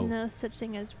that to there's grow. no such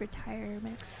thing as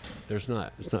retirement. There's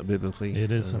not. It's not biblically.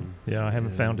 It isn't. Yeah. I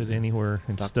haven't found it and anywhere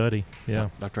in Doc- study. Yeah.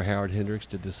 Dr. Howard Hendricks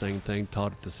did the same thing,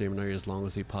 taught at the seminary as long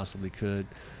as he possibly could.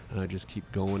 Just keep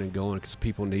going and going because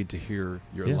people need to hear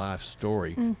your Yeah. life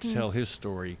story. To Mhm. tell his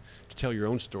story, to tell your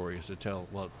own story is to tell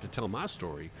my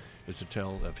story is to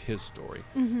tell of his story.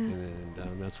 Mm-hmm.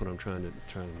 And that's what I'm trying to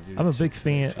do. I'm a to- big to-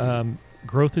 fan.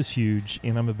 Growth is huge,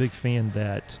 and I'm a big fan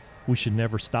that we should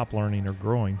never stop learning or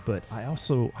growing. But I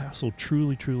also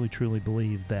truly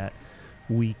believe that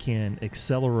we can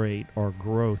accelerate our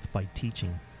growth by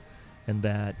teaching, and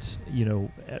that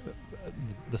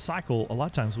the cycle. A lot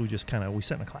of times we just we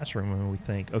sit in a classroom and we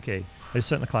think, okay, I just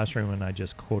sit in the classroom and I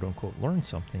just quote unquote learn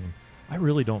something. I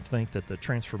really don't think that the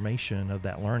transformation of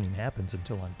that learning happens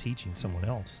until I'm teaching someone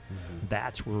else. Mhm.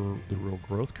 That's where the real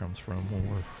growth comes from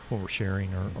when we're sharing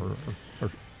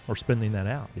or spending that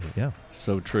out. Yeah.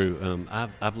 So true.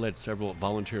 I've led several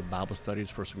volunteer Bible studies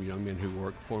for some young men who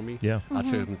work for me. Yeah. I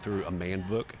Mhm. took them through a man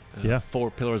book, Yeah. 4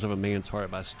 Pillars of a Man's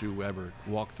Heart by Stu Weber.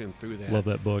 Walked them through that. Love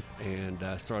that book. And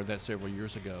I started that several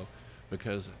years ago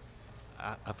because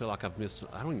I feel like I've missed.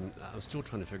 I'm still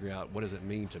trying to figure out what does it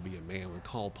mean to be a man. When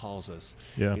Paul calls us,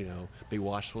 Yeah. be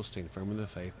watchful, stand firm in the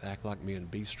faith, act like men,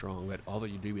 be strong. Let all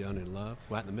that you do be done in love.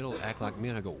 Well, in the middle, act like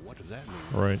men. I go, what does that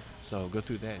mean? Right. So go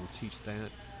through that and teach that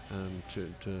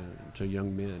to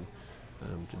young men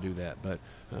to do that. But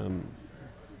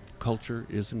culture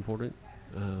is important.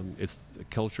 It's the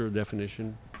culture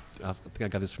definition. I think I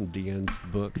got this from Deanne's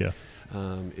book. Yeah.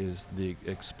 Is the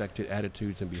expected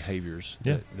attitudes and behaviors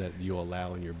Yeah. that you'll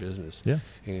allow in your business. Yeah.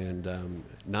 And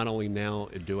not only now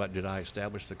did I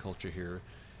establish the culture here,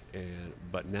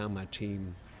 but now my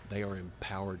team, they are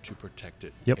empowered to protect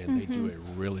it. Yep. And they do a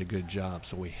really good job.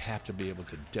 So we have to be able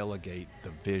to delegate the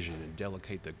vision and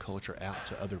delegate the culture out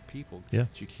to other people. Yeah.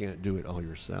 But you can't do it all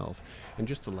yourself. And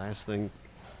just the last thing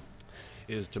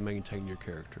is to maintain your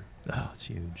character. Oh, it's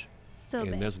huge. So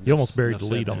And big. there's- You almost buried enough the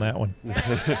said lead on there. that one.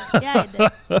 Yeah, I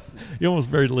did. You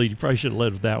almost buried the lead. You probably should have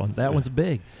led with that one. That one's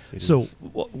big. It So is.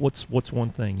 what's one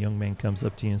thing young man comes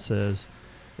up to you and says,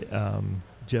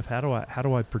 Jeff, how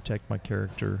do I protect my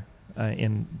character?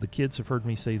 And the kids have heard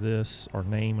me say this: our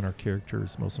name and our character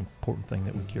is the most important thing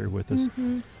that we carry with us.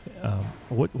 Mm-hmm.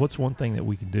 What's one thing that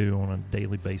we can do on a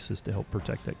daily basis to help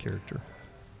protect that character?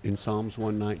 In Psalms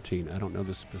 119, I don't know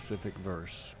the specific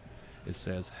verse, it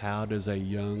says, "How does a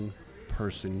young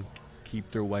person keep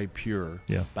their way pure?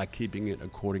 Yeah. By keeping it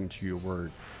according to your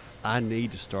word." I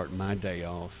need to start my day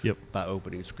off by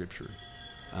opening Scripture.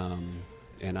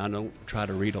 And I don't try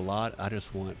to read a lot. I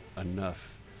just want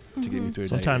enough to get me through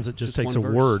the day. Sometimes it just takes one a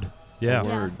verse. word.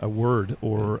 Yeah, A word.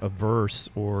 or a verse.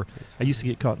 Or I used to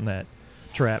get caught in that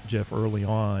trap, Jeff, early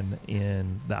on,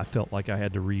 and I felt like I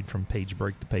had to read from page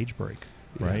break to page break,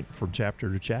 right? From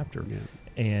chapter to chapter. Yeah.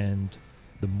 And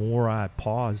the more I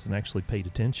paused and actually paid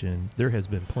attention, there has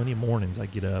been plenty of mornings I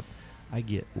get up, I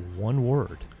get one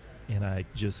word, and I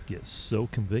just get so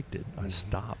convicted. I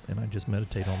stop and I just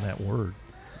meditate on that word.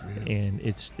 Yeah. And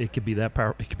it could be that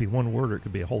power. It could be one word, or it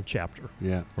could be a whole chapter.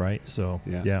 Yeah. Right. So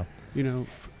yeah. You know,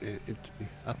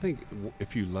 I think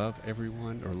if you love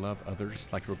everyone or love others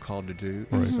like we're called to do,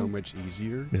 it's so much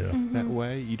easier that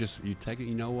way. You take it.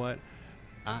 You know what?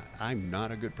 I'm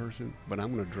not a good person, but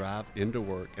I'm going to drive into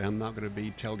work, and I'm not going to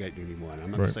be tailgating anyone. I'm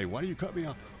not going to say, "Why do you cut me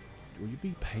off?" Will you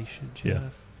be patient,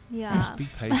 Jeff? Yeah. Just be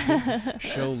patient,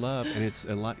 show love, and it's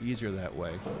a lot easier that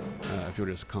way if you'll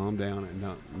just calm down and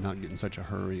not get in such a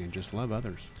hurry and just love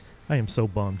others. I am so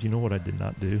bummed. You know what I did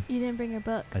not do? You didn't bring your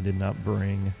book. I did not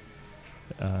bring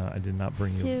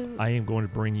you. I am going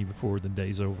to bring you before the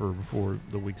day's over, before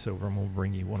the week's over. I'm going to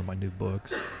bring you one of my new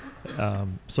books.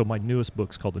 So my newest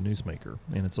book's called The Newsmaker,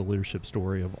 and it's a leadership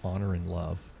story of honor and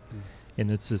love. And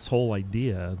it's this whole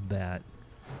idea that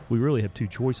we really have two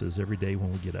choices every day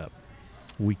when we get up.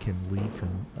 We can lead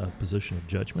from a position of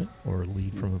judgment or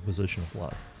lead from a position of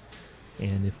love.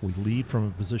 And if we lead from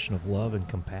a position of love and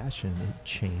compassion, it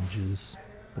changes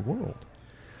the world.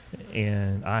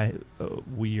 And I'm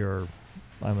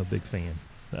a big fan.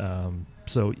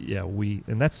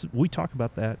 We talk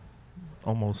about that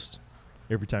almost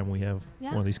every time we have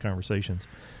one of these conversations.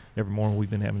 Every morning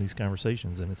we've been having these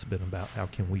conversations, and it's been about how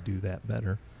can we do that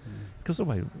better? Because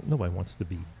nobody wants to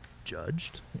be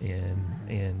judged, and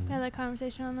we had that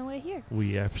conversation on the way here.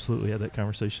 We absolutely had that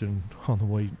conversation on the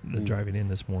way driving in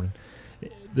this morning.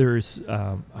 There's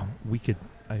we could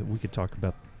talk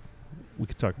about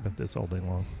this all day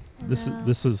long. This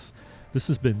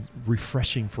has been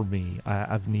refreshing for me.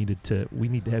 We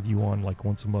need to have you on like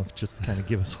once a month just to kind of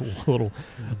give us a little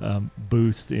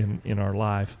boost in our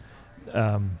life.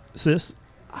 Sis,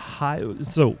 hi.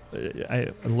 So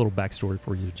a little backstory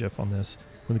for you, Jeff, on this.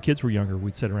 When the kids were younger,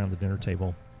 we'd sit around the dinner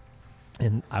table,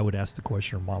 and I would ask the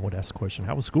question, or Mom would ask the question,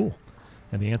 "How was school?"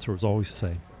 And the answer was always the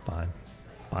same: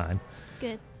 fine,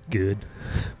 good,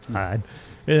 fine.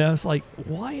 And I was like,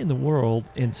 why in the world?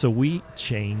 And so we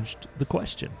changed the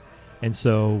question. And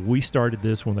so we started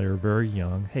this when they were very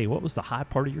young. Hey, what was the high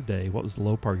part of your day? What was the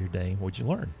low part of your day? What'd you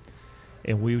learn?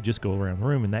 And we would just go around the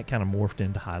room, and that kind of morphed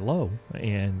into high-low.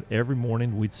 And every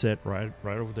morning we'd sit right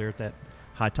over there at that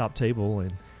high-top table,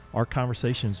 and our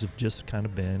conversations have just kind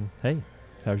of been, hey,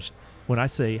 when I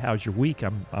say how's your week,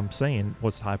 I'm saying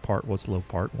what's the high part, what's the low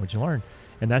part, what'd you learn?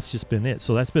 And that's just been it.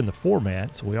 So that's been the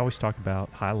format. So we always talk about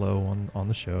high-low on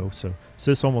the show. So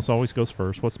Sis almost always goes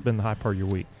first. What's been the high part of your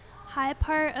week? High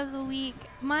part of the week,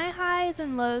 my highs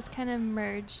and lows kind of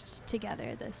merged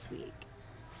together this week.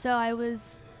 So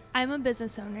I'm a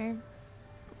business owner,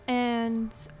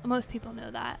 and most people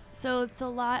know that. So it's a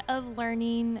lot of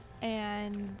learning,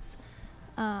 and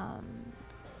I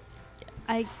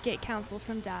get counsel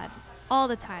from Dad all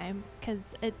the time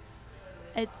because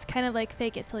it's kind of like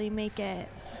fake it till you make it.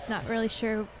 Not really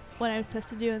sure what I'm supposed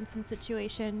to do in some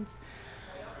situations.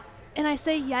 And I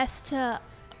say yes to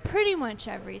pretty much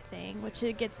everything, which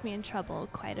it gets me in trouble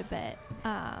quite a bit.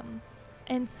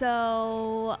 And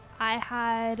so I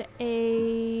had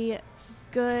a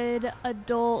good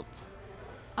adult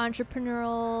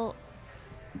entrepreneurial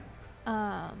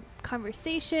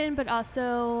conversation, but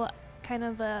also kind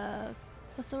of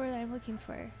what's the word I'm looking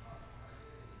for?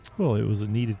 Well, it was a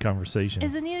needed conversation.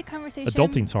 It's a needed conversation.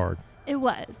 Adulting's hard. It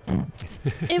was.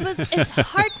 It's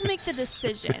hard to make the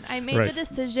decision. I made the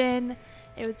decision.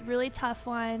 It was a really tough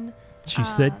one. You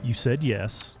said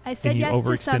yes. I said yes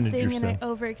to something, yourself. and I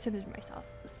overextended myself.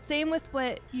 Same with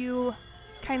what your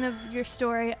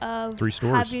story of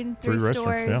having three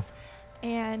stores,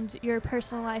 and your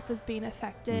personal life was being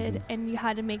affected, and you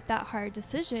had to make that hard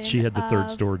decision. She had the third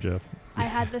store, Jeff. I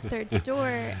had the third store,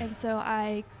 and so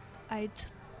I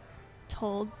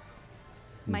told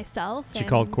myself. She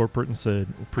called corporate and said,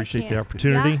 "Appreciate the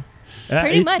opportunity." Yeah.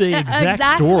 Pretty much the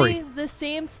exact story. the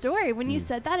same story. When you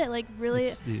said that, it like really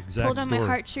It's the exact pulled on my story.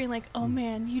 heartstring. Like, oh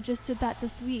man, you just did that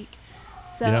this week.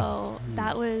 So Yeah.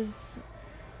 that was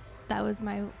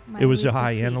my. It was week your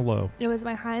high this and a week. low. It was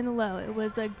my high and the low. It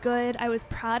was a good. I was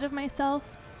proud of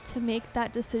myself to make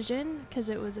that decision because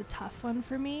it was a tough one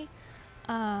for me.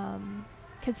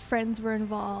 Because friends were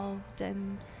involved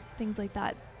and things like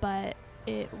that, but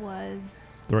it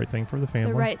was The right thing for the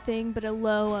family. the right thing, but a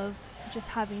low of just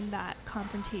having that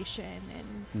confrontation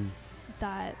and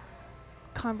that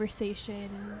conversation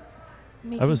and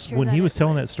making I was sure when that he it was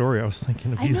telling that story, I was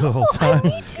thinking of I you know, the whole time.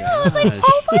 me too. I was like,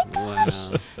 oh my gosh,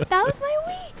 Wow. that was my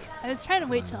week. I was trying to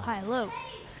wait till high low.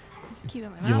 Keep my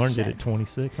You mouth learned shut. it at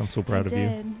 26. I'm so proud I of you.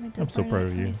 did. I did I'm so learn it proud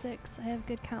at of you. 26. I have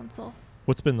good counsel.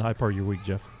 What's been the high part of your week,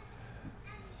 Jeff?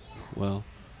 Well,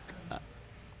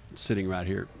 sitting right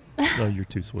here. Oh, you're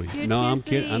too sweet. You're No, too I'm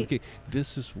kidding. I'm sweet. kidding.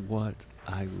 This is what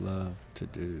I love to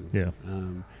do. Yeah.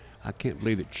 I can't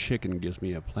believe that chicken gives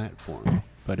me a platform,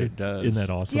 but it does. Isn't that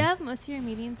Do awesome? you have most of your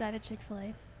meetings at a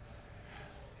Chick-fil-A?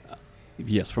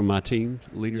 Yes, from my team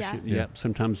leadership. Yeah. Yeah.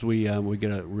 Sometimes we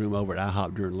get a room over at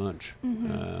IHOP during lunch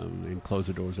Mhm. and close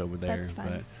the doors over there. That's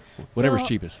fun. But whatever's So,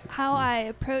 cheapest. How I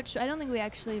approached, I don't think we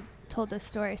actually told this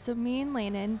story. So me and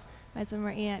Landon, my husband,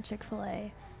 were eating at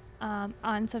Chick-fil-A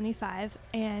on 75,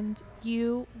 and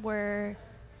you were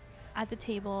at the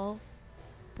table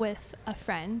with a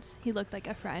friend. He looked like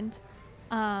a friend.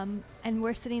 And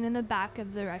we're sitting in the back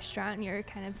of the restaurant, and you're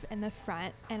kind of in the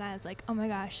front. And I was like, oh my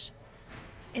gosh,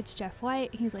 it's Jeff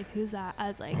White. He's like, who's that? I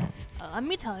was like, let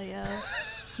me tell you.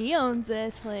 He owns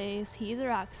this place. He's a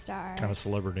rock star. Kind of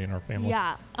celebrity in our family.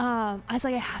 Yeah. I was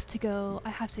like, I have to go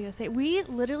say. We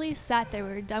literally sat there.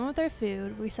 We were done with our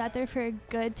food. We sat there for a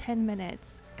good 10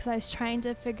 minutes because I was trying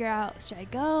to figure out, should I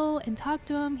go and talk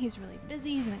to him? He's really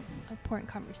busy. He's in an important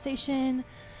conversation.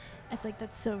 It's like,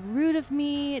 that's so rude of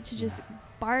me to just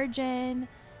barge in.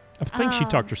 I think she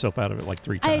talked herself out of it like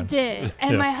 3 times. I did.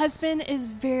 And Yeah. my husband is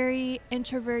very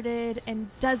introverted and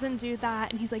doesn't do that.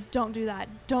 And he's like, don't do that.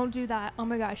 Don't do that. Oh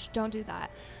my gosh, don't do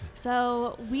that.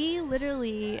 So we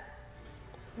literally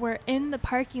were in the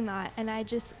parking lot, and I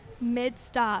just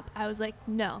mid-stop, I was like,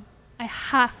 no, I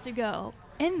have to go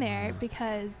in there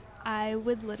because I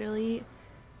would literally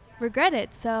regret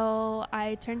it. So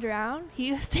I turned around.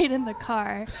 He stayed in the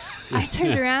car. I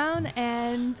turned around,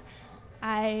 and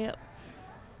I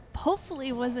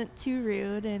hopefully wasn't too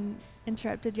rude and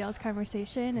interrupted y'all's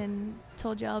conversation and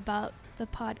told y'all about the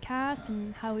podcast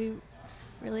and how we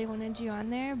really wanted you on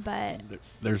there. But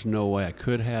There's no way I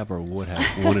could have or would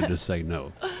have wanted to say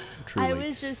no. Truly. I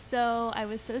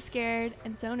was so scared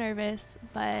and so nervous,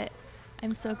 but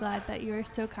I'm so glad that you were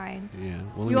so kind. Yeah.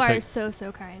 Well, You let me are take-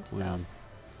 so kind, though. Well,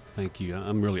 thank you.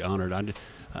 I'm really honored.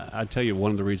 I tell you,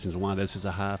 one of the reasons why this is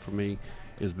a high for me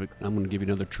is I'm going to give you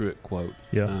another Truett quote.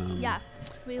 Yeah. Yeah,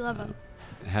 we love them.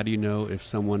 How do you know if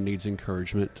someone needs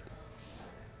encouragement?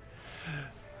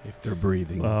 If they're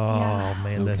breathing. Oh, Yeah.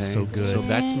 man, that's so Okay? good. So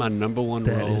that's my number one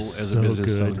That role is as so a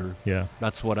business good. owner. Yeah.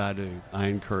 That's what I do. I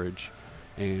encourage.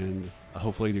 And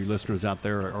hopefully your listeners out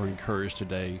there are encouraged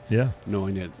today, Yeah.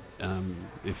 knowing that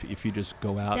if you just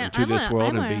go out Damn, into I'm this on, world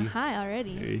I'm on and a high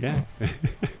already yeah,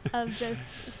 of just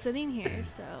sitting here.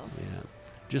 So yeah,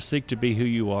 just seek to be who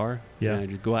you are. Yeah. And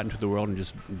just go out into the world and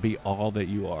just be all that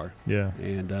you are, Yeah.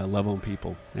 and love on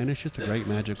people. And it's just a great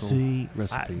magical See,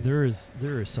 recipe. there is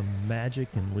some magic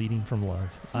in leading from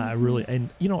love. I really, and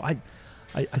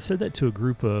I said that to a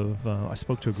group of, I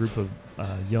spoke to a group of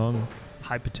young,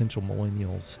 high potential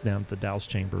millennials down at the Dallas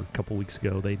Chamber a couple weeks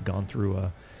ago. They'd gone through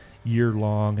a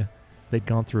year-long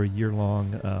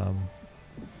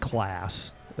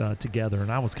class together,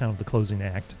 and I was kind of the closing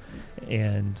act.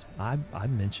 And I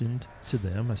mentioned to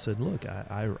them, I said, look,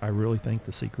 I really think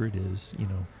the secret is, you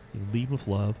lead with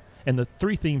love. And the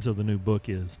 3 themes of the new book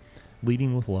is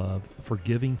leading with love,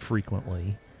 forgiving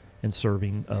frequently, and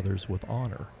serving others with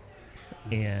honor.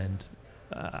 And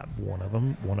one of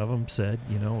them said,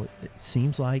 it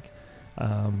seems like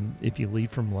if you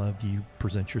lead from love, you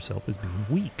present yourself as being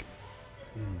weak.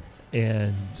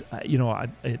 And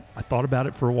I thought about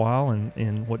it for a while,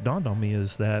 and what dawned on me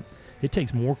is that it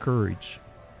takes more courage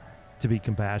to be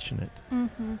compassionate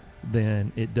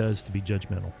than it does to be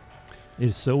judgmental. It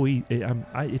is so easy.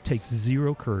 It takes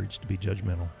zero courage to be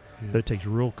judgmental, but it takes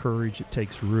real courage. It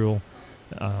takes real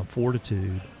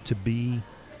fortitude to be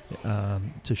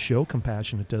to show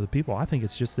compassion to other people. I think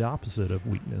it's just the opposite of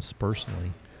weakness.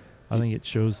 Personally, I think it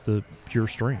shows the pure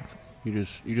strength. You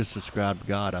just described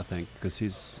God, I think, because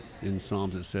He's in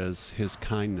Psalms. It says His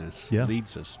kindness Yeah.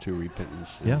 leads us to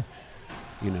repentance. And,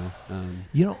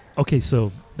 Yeah. okay. Okay,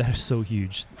 so that is so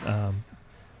huge.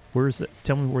 Where is it?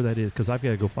 Tell me where that is, because I've got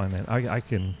to go find that. I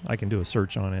can do a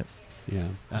search on it. Yeah.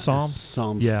 Psalms?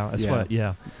 Psalms. Yeah, that's what.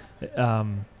 Yeah,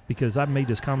 because I made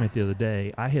this comment the other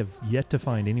day. I have yet to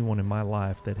find anyone in my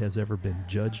life that has ever been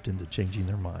judged into changing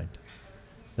their mind.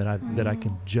 That I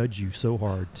can judge you so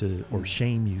hard to, or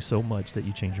shame you so much that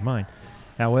you change your mind.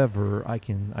 However, I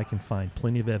can find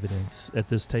plenty of evidence at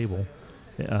this table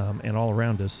and all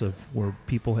around us of where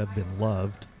people have been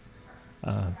loved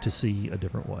to see a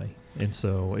different way. And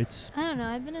so it's I don't know.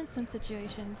 I've been in some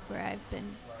situations where I've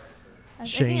been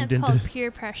shamed I think it's into called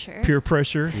peer pressure. peer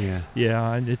pressure. Yeah.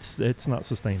 Yeah, and it's not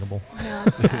sustainable. No,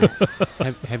 it's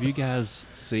not. Have you guys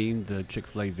seen the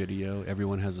Chick-fil-A video?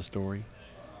 Everyone has a story.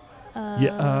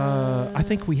 I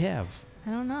think we have.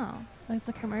 I don't know. It's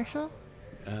a commercial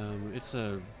It's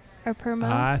a or promo.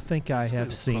 I think I It's have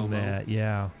a seen promo. that.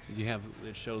 Yeah.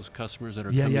 it shows customers that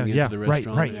are Yeah, coming yeah, into yeah. the Right,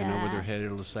 restaurant right. and over Yeah. their head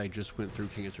it'll say just went through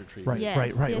cancer treatment. Right. Yes,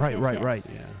 Right. yes, yes, Right. yes.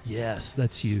 Yeah. Yes,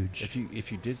 that's huge.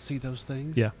 If you did see those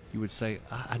things, Yeah. you would say,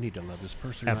 I need to love this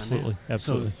person Absolutely, right now.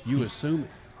 absolutely. So you assume,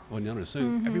 well, not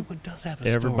assume, Mhm. everyone does have a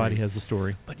Everybody story. has a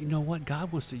story. But you know what?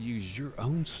 God wants to use your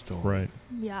own story. Right.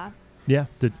 Yeah. Yeah,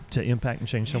 to impact and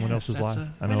change someone Yes, else's that's life.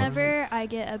 a- I know. Whenever I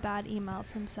get a bad email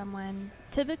from someone,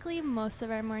 typically most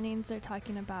of our mornings are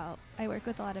talking about, I work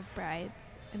with a lot of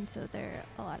brides, and so there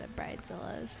are a lot of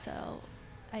bridezillas, so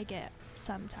I get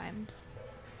sometimes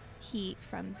heat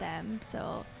from them.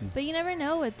 So, but you never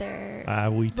know what they're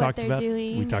We what talked they're about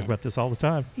doing. we talk about this all the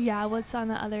time. Yeah, what's on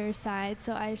the other side.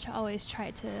 So I always try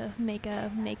to make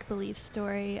a make-believe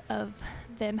story of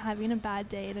them having a bad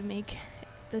day to make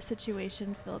the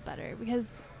situation feel better,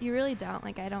 because you really don't.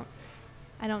 Like I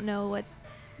don't know what.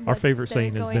 Our favorite they're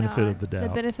saying is going benefit on. of the doubt. The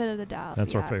benefit of the doubt.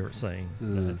 That's our yeah. favorite saying.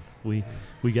 Mm.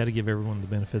 We got to give everyone the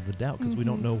benefit of the doubt because we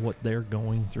don't Mhm. know what they're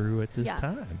going through at this Yeah.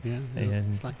 time. Yeah.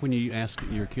 And- it's like when you ask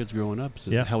your kids growing up,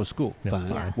 Yeah. how was school? Yeah. Fine.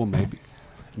 Yeah. Well, maybe.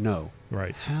 No.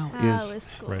 Right. How How is is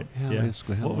school? Right. How yeah. is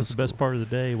school? How What was the best school? part of the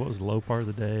day? What was the low part of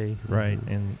the day? Right.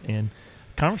 Mhm. And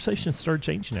conversations started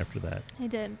changing after that. I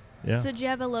did. Yeah. So do you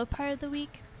have a low part of the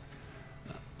week?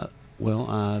 Well,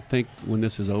 I think when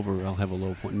this is over, I'll have a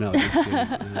low point. No, just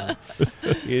kidding.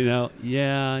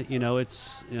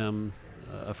 It's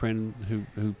a friend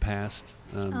who passed.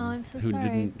 I'm so who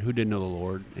sorry. who didn't know the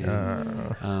Lord.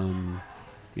 And,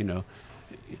 Uh,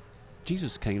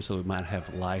 Jesus came so we might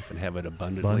have life and have it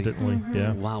abundantly, abundantly. Mhm.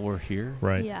 Yeah. while we're here.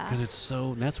 Right. Yeah. Because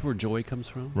that's where joy comes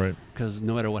from. Right. Because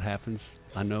no matter what happens,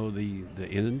 I know the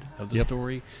end of the Yep.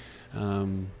 story.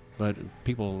 But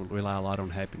people rely a lot on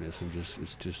happiness, and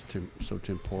it's just so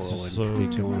temporal and So be to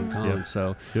and temporal. con. Yep.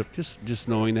 So Yep. just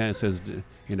knowing that, it says,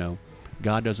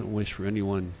 God doesn't wish for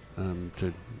anyone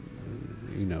to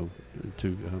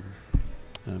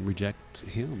reject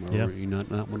Him or Yeah.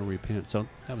 not want to repent. So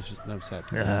that was sad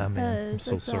for me. Ah, man, I'm Does.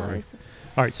 so It's sorry. always-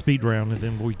 All right, speed round, and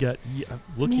then we got.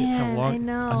 Look at how Man, long. I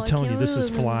know, I'm I telling you, can't this is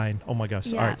believe- flying. Oh my gosh!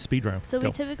 All Yeah. right, speed round. So Go.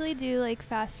 we typically do like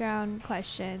fast round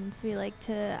questions. We like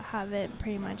to have it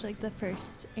pretty much like the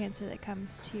first answer that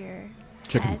comes to your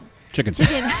Chicken. head. Chicken.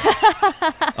 Chicken.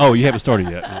 Oh, you haven't started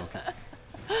yet. Oh,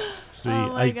 okay. See,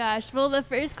 oh my gosh. Well, the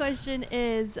first question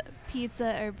is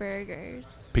pizza or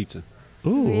burgers? Pizza.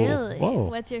 Ooh, Really? whoa,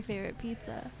 What's your favorite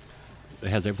pizza? It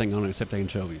has everything on it except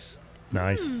anchovies.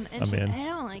 nice. I'm in. I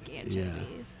don't like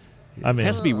anchovies. I'm It in.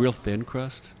 has to be Ugh. real thin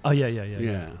crust. Oh yeah.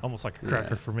 Yeah. Almost like a Yeah.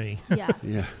 cracker for me. Yeah.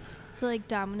 Yeah. So like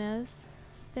Domino's,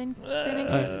 thin and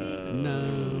crispy. No.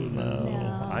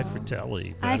 No. I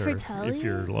Fratelli. I better Fratelli? if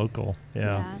you're local.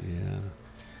 Yeah. Yeah.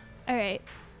 All right.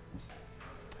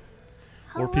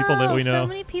 Or people that we know. So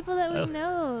many people that we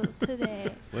know today.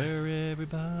 Where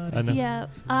everybody. I know. Yeah.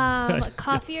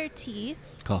 Coffee or tea?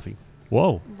 Coffee.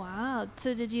 Whoa. Wow.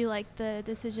 So did you like the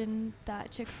decision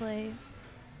that Chick-fil-A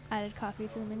added coffee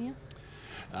to the menu?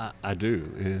 I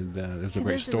do, and there's a 'Cause great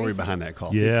there's a story reason. behind that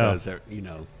coffee. Yeah. Because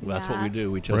that's what we Yeah.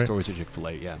 do. We tell Right. stories at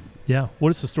Chick-fil-A. Yeah. Yeah. What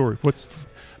is the story? What's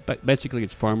But basically,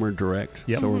 it's farmer direct.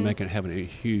 Yep. So we're Mhm. having a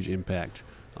huge impact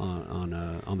on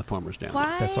the farmers down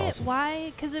Why? That's awesome.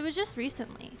 Why? Because it was just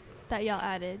recently that y'all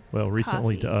added. well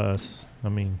recently to Coffee. us? I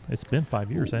mean, it's been 5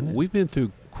 there. years, hasn't it? We've been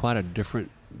through quite a different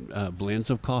blends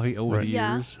of coffee over Right. the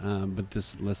Yeah. years, but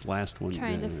this last one.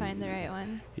 Trying to find the right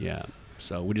one. Yeah.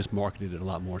 So we just marketed it a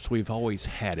lot more. So we've always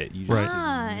had it. You Right. just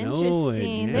Ah, didn't know it.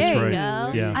 interesting. Yeah. There That's you right.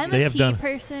 go. Yeah. I'm They a have tea done-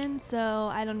 person,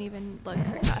 so I don't even look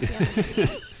for coffee on the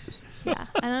menu. Yeah,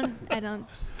 I don't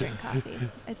drink coffee.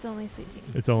 It's only sweet tea.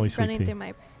 It's only sweet running tea. through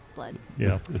my blood.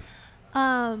 Yeah.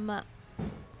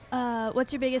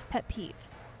 What's your biggest pet peeve?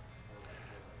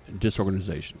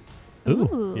 Disorganization.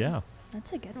 Ooh. Yeah.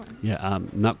 That's a good one. Yeah,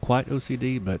 not quite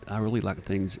OCD, but I really like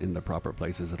things in the proper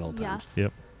places at all Yeah. times.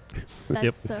 Yep. That's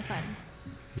Yep. so fun.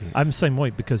 I'm the same way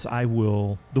because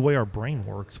the way our brain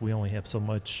works, we only have so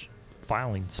much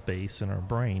filing space in our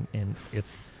brain. And if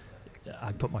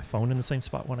I put my phone in the same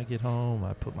spot when I get home,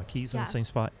 I put my keys in Yeah. the same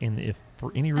spot. And if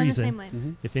for any I'm the reason, same way.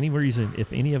 if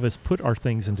any of us put our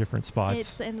things in different It's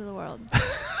spots, the end of the world.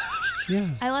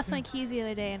 Yeah. I lost my keys the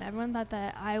other day, and everyone thought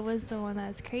that I was the one that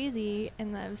was crazy,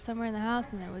 and that I was somewhere in the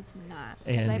house, and I was not,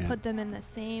 because And- I Yeah. put them in the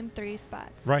same 3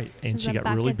 spots. right. And In she the got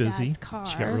back really of busy. Dad's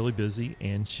She got car. really busy,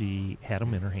 and she had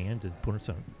them in her hand and put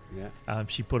them. Yeah.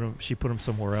 She put them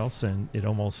somewhere else, and it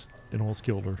almost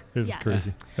killed her. It was Yeah.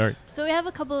 crazy. All right. So we have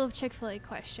a couple of Chick-fil-A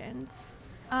questions.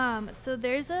 So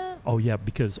there's a Oh yeah,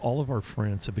 because all of our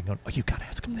friends have been going. Oh, you gotta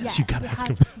ask them this. yes, You gotta we ask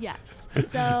have- them. yes.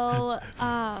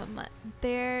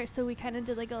 So we kind of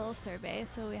did like a little survey.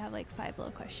 So we have like 5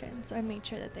 little questions. So I made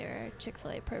sure that they were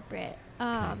Chick-fil-A appropriate.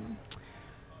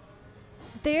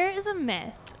 There is a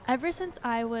myth. Ever since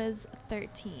I was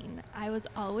 13, I was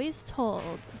always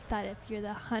told that if you're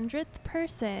the 100th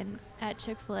person at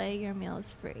Chick-fil-A, your meal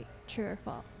is free. True or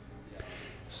false?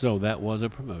 So that was a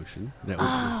promotion. That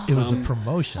Oh. It was a some-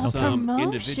 promotion. A Okay. Some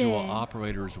individual promotion.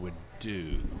 operators would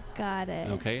do. Got it.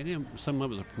 Okay, and then some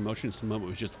of it was a promotion, some of it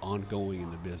was just ongoing in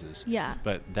the business. Yeah.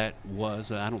 But that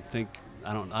was I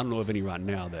don't know of any right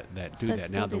now that do That that.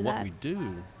 still Now do what that. we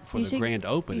do for You the should- grand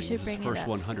opening should is the bring it first up.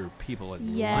 100 people at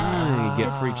Yes. line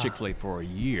get free It's Chick-fil-A for a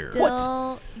year.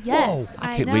 Still, yes,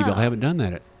 I can't believe y'all know. haven't done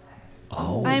that.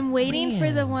 Oh, I'm waiting for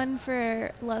the man. one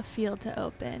for Love Field to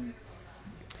open.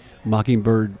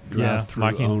 Mockingbird Yeah,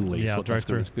 drive-through only. yeah, is what that's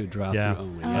drive-through. gonna- It's good drive-through Yeah.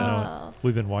 only. Yeah. Yeah. Oh,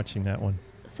 We've been watching that one.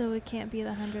 so we can't be the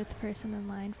 100th person in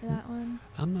line for that one.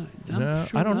 I'm not. No,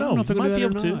 sure, I don't know. if they're You gonna might do be that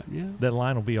able or to. not. Yeah. That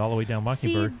line will be all the way down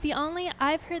Mockingbird. See,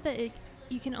 I've heard that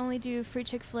you can only do free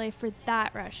Chick-fil-A for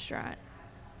that restaurant.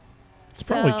 It's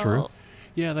probably true.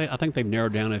 Yeah, I think they've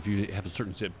narrowed down if you have a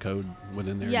certain zip code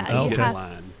within there. Yeah, you can you get have- in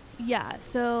line. Yeah,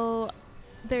 so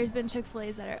there's been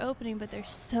Chick-fil-A's that are opening, but they're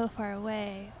so far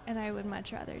away, and I would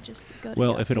much rather just go to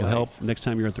Well, if it'll help, yours. next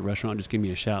time you're at the restaurant, just give me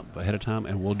a shout ahead of time,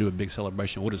 and we'll do a big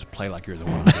celebration. We'll just play like you're the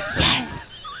one.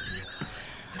 Yes!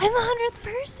 I'm the 100th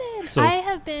person! So- I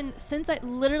have been,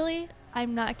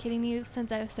 I'm not kidding you,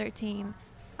 since I was 13,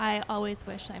 I always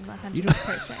wish I'm the 100th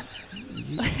person.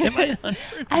 Am I 100?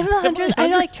 I'm the 100th. I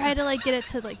like try to like get it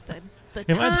to like the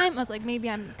Am I the- time. I was like, maybe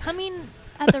I'm coming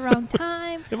at the wrong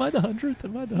time. Am I the 100th?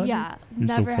 Am I the 100th? Yeah, You're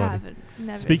so never funny. happened.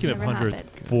 Never. Speaking it's of never 100th,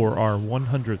 happened. for our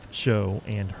 100th show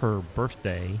and her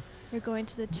birthday, We're going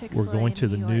to the Chick-fil-A. we're going to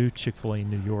the in New new York. Chick-fil-A in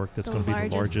New York. That's going to be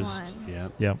the largest. one. Yeah.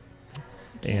 Yep.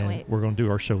 Can't And wait. we're going to do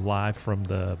our show live from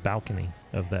the balcony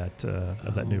of that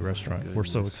new Oh, restaurant. We're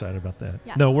so goodness. excited about that.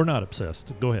 Yeah. No, we're not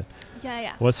obsessed. Go ahead.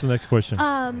 Yeah. What's the next question?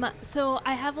 So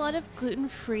I have a lot of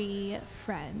gluten-free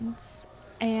friends,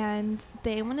 and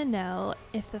they want to know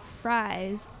if the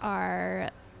fries are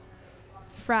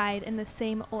fried in the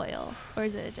same oil, or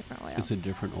is it a different oil? It's a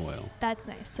different oil. That's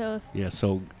nice. So, Yeah.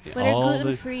 So what are all the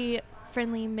gluten-free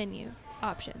friendly menu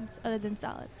options other than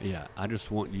salad? yeah, I just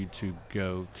want you to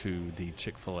go to the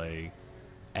Chick-fil-A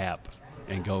app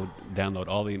and go download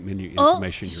all the menu Oh,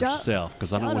 information yourself,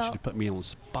 because I don't shut want you up. to put me on the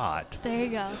spot There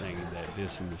you go. saying that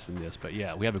this and this and this. But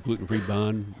yeah, we have a gluten-free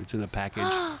bun. It's in the package.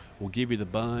 We'll give you the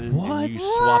bun, What? and you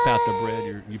swap out the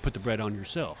bread. You put the bread on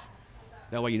yourself.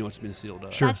 That way you know it's been sealed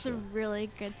up. Sure. That's a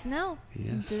really good to know.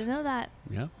 Yes. Didn't know that.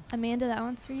 Yeah. Amanda, that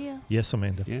one's for you. Yes,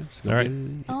 Amanda. Yeah. So All right. get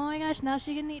it. Oh my gosh, now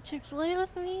she can eat Chick-fil-A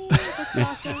with me. That's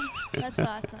awesome. That's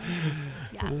awesome.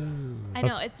 Yeah. I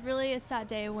know. It's really a sad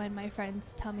day when my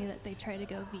friends tell me that they try to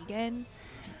go vegan.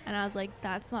 And I was like,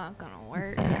 that's not going to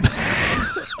work.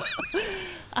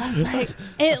 I was like,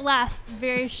 it lasts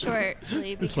very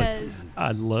shortly It's like, because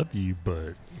I love you,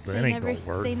 but that they ain't never, going to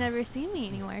work. they never see me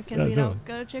anymore because Yeah, we no. don't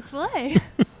go to Chick-fil-A.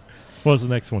 What's the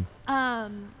next one?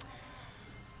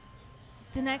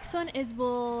 The next one is,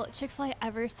 will Chick-fil-A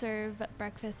ever serve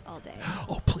breakfast all day?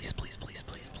 Oh, please, please, please,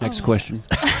 please, please. Next Oh. question.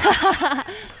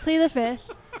 Plead the fifth.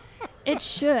 It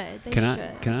should. They Can I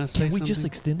should. can I say Can we something? just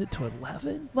extend it to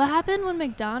 11? What happened when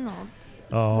McDonald's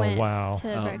Oh, went wow.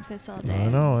 to breakfast all day? I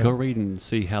know. Go read and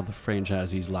see how the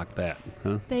franchisees like that,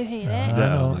 huh? They hate I it.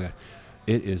 know. Oh my God.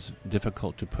 It is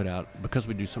difficult to put out because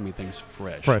we do so many things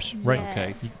fresh. Fresh, right.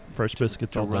 Okay. Yes. Fresh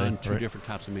biscuits To all run day. two right. different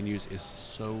types of menus is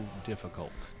so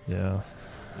difficult. Yeah.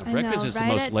 I Breakfast know, is the right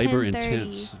most at labor 10:30.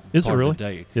 intense Is it part really? of the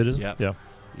day. It is? Yep. Yeah.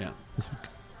 Yeah.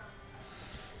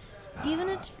 Even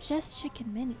it's just chicken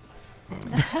minis.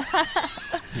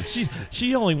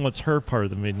 She only wants her part of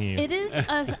the menu. It is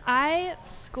I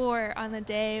score on the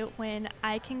day when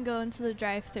I can go into the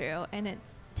drive-thru and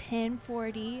it's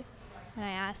 10:40 and I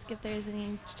ask if there's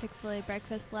any Chick-fil-A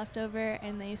breakfast left over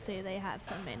and they say they have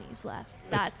some minis left.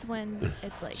 that's when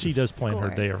it's like She does plan her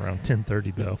score. day around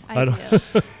 10:30 though. I don't.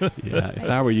 do. Yeah, if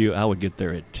I were you, I would get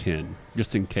there at 10,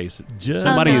 just in case. Just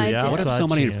Somebody, Oh, no, I do. what if outside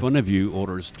somebody in chance. front of you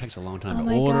orders? It takes a long time Oh to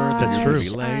my order. gosh, That's Then true.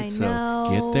 you're gonna be late, I so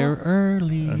know. get there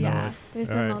early. I know Yeah, it. there's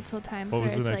All been right. multiple times What where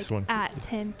was the it's next like one? at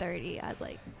 10:30. I was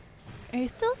like, "Are you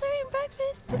still serving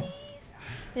breakfast, please?"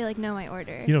 They like know my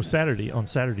order. You know, on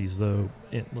Saturdays though,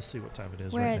 let's see what time it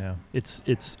is We're right at- now.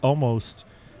 It's almost,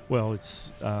 well,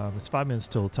 it's 5 minutes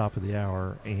till the top of the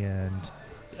hour, and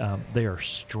they are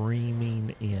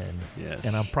streaming in. Yes.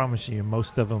 And I'm promising you,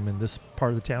 most of them in this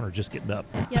part of the town are just getting up.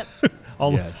 Yep.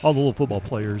 all Yes. the little football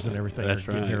players and everything That's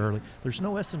are getting here right. early. There's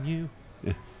no SMU.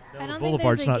 Yeah. No, I the don't think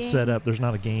Boulevard's there's a not set game. up. There's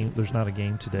not a game. There's not a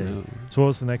game today. No. So what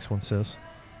was the next one, sis?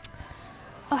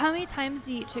 Oh, how many times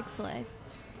do you eat Chick-fil-A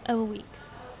a week?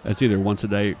 It's either once a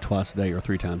day, twice a day, or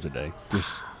 3 times a day.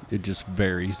 It just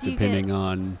varies Do you depending get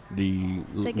on the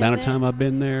sick amount of of time I've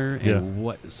been there and Yeah.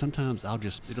 what. Sometimes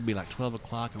it'll be like 12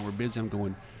 o'clock and we're busy.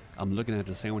 I'm looking at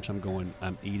the sandwich.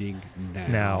 I'm eating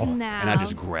now. Now. And I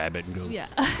just grab it and go Yeah.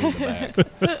 in the back.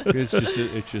 it's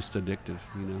just addictive,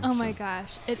 you know. Oh my so.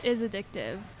 gosh, it is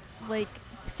addictive. Like,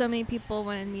 so many people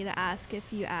wanted me to ask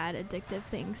if you add addictive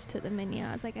things to the menu.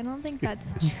 I was like, I don't think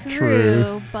that's True.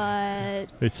 true, but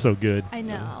It's so good. I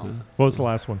know. Uh-huh. What was the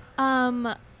last one?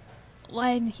 Well,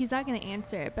 and he's not going to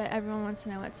answer it, but everyone wants to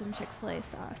know what's in Chick-fil-A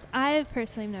sauce. I've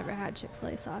personally never had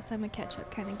Chick-fil-A sauce. I'm a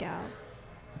ketchup kind of gal.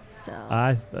 So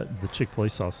The Chick-fil-A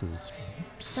sauce is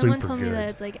someone super told good. me that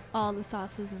it's like all the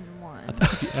sauces in one.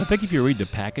 I think if you read the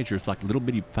package, there's like little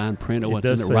bitty fine print of It what's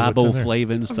in does there, say what's in there.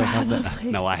 riboflavin and stuff like that.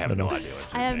 Riboflavin. No, I have I no know. idea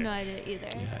what's in I have there. no idea either.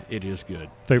 Yeah, it is good.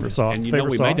 Favorite sauce? And you know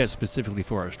Favorite we sauce? made that specifically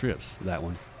for our strips. That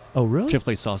one, Oh, really?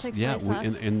 Chick-fil-A sauce. Chick-fil-A Yeah,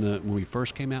 sauce? when we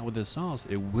first came out with this sauce,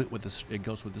 it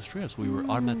goes with the strips. We were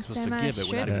automatically supposed to semi give it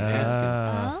without even strips. asking.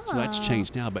 Ah, So that's Oh.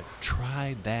 changed now. But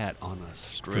try that on a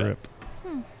strip.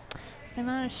 So I'm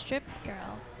not a strip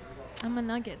girl. I'm a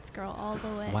nuggets girl all the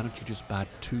way. Why don't you just buy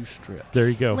 2 strips? There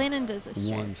you go. Landon does a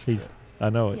strip. One He's, strip. I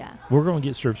know it. Yeah. We're going to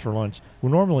get strips for lunch.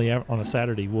 Well, normally on a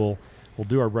Saturday we'll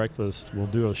do our breakfast. We'll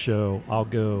do a show. I'll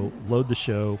go load the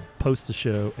show, post the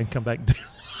show, and come back and do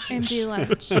And do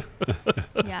lunch.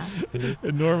 Yeah. And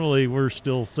normally we're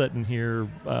still sitting here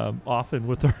often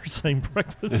with our same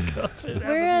breakfast cup and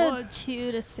We're having a lunch.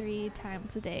 2 to 3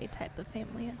 times a day type of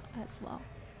family as well.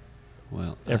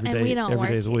 Well, Every And day, we don't every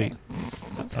day work of the week.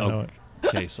 I know it.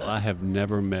 okay, so I have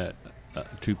never met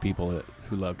 2 people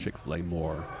who love Chick-fil-A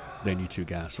more than you 2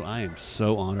 guys. So I am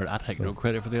so honored. I take no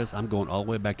credit for this. I'm going all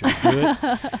the way back to Truett.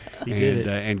 He did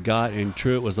it. And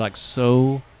Truett was like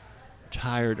so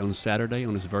tired on Saturday,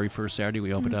 on his very first Saturday.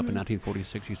 We opened up in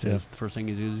 1946. He says the first thing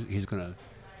he do, he's going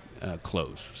to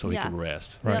close so he Yeah. can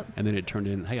rest. Right. Yep. And then it turned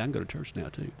in, hey, I can go to church now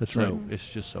too. That's so right. it's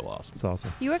just so awesome. It's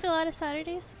awesome. You work a lot of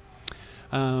Saturdays?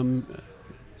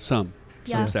 Some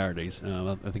Yeah. Saturdays.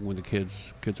 I think when the kids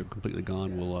are completely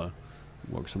gone, we'll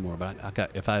work some more. But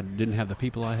if I didn't have the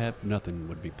people I have, nothing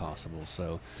would be possible.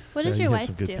 So What Yeah, does you your have wife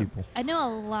some good do? people. I know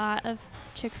a lot of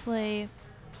Chick-fil-A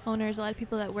owners, a lot of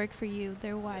people that work for you,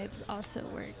 their wives also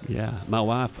work. yeah, my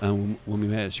wife, when we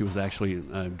met, she was actually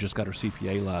just got her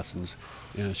CPA license.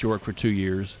 She worked for 2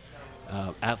 years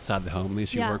outside the home. At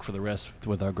least she Yeah. worked for the rest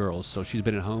with our girls. So she's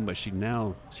been at home, but she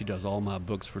does all my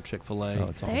books for Chick-fil-A. Oh,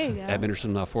 it's There awesome. you go.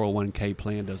 Administering my 401k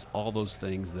plan, does all those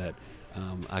things that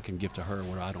I can give to her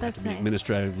where I don't have That's to be nice.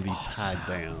 administratively tied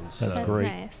down. That's so, great.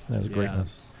 nice. That was Yeah.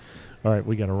 greatness. All right,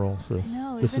 we got to roll, sis. I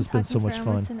know. This we've has been so talking much for fun.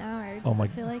 almost an hour. Does Oh my-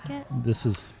 it feel like it? This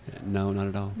is No, not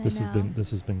at all. I this has know.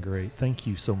 been great. Thank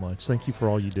you so much. Thank you for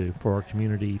all you do for our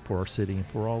community, for our city, and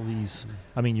for all these.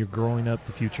 I mean, you're growing up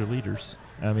the future leaders.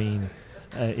 I mean,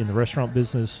 in the restaurant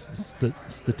business,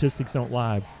 statistics don't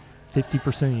lie.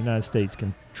 50% of the United States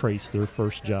can trace their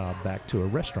first job back to a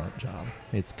restaurant job.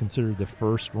 It's considered the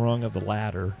first rung of the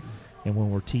ladder. And when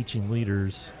we're teaching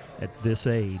leaders at this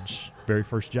age, very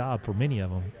first job for many of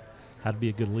them, how to be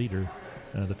a good leader,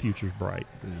 the future's bright.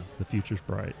 Yeah. The future's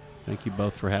bright. Thank you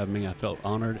both for having me. I felt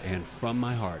honored, and from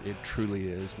my heart, it truly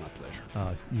is my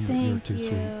pleasure. You're Thank too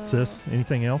sweet. you. Sis,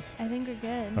 anything else? I think we're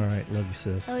good. All right. Love you,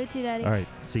 sis. Love you too, Daddy. All right.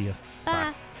 See ya.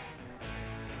 Bye.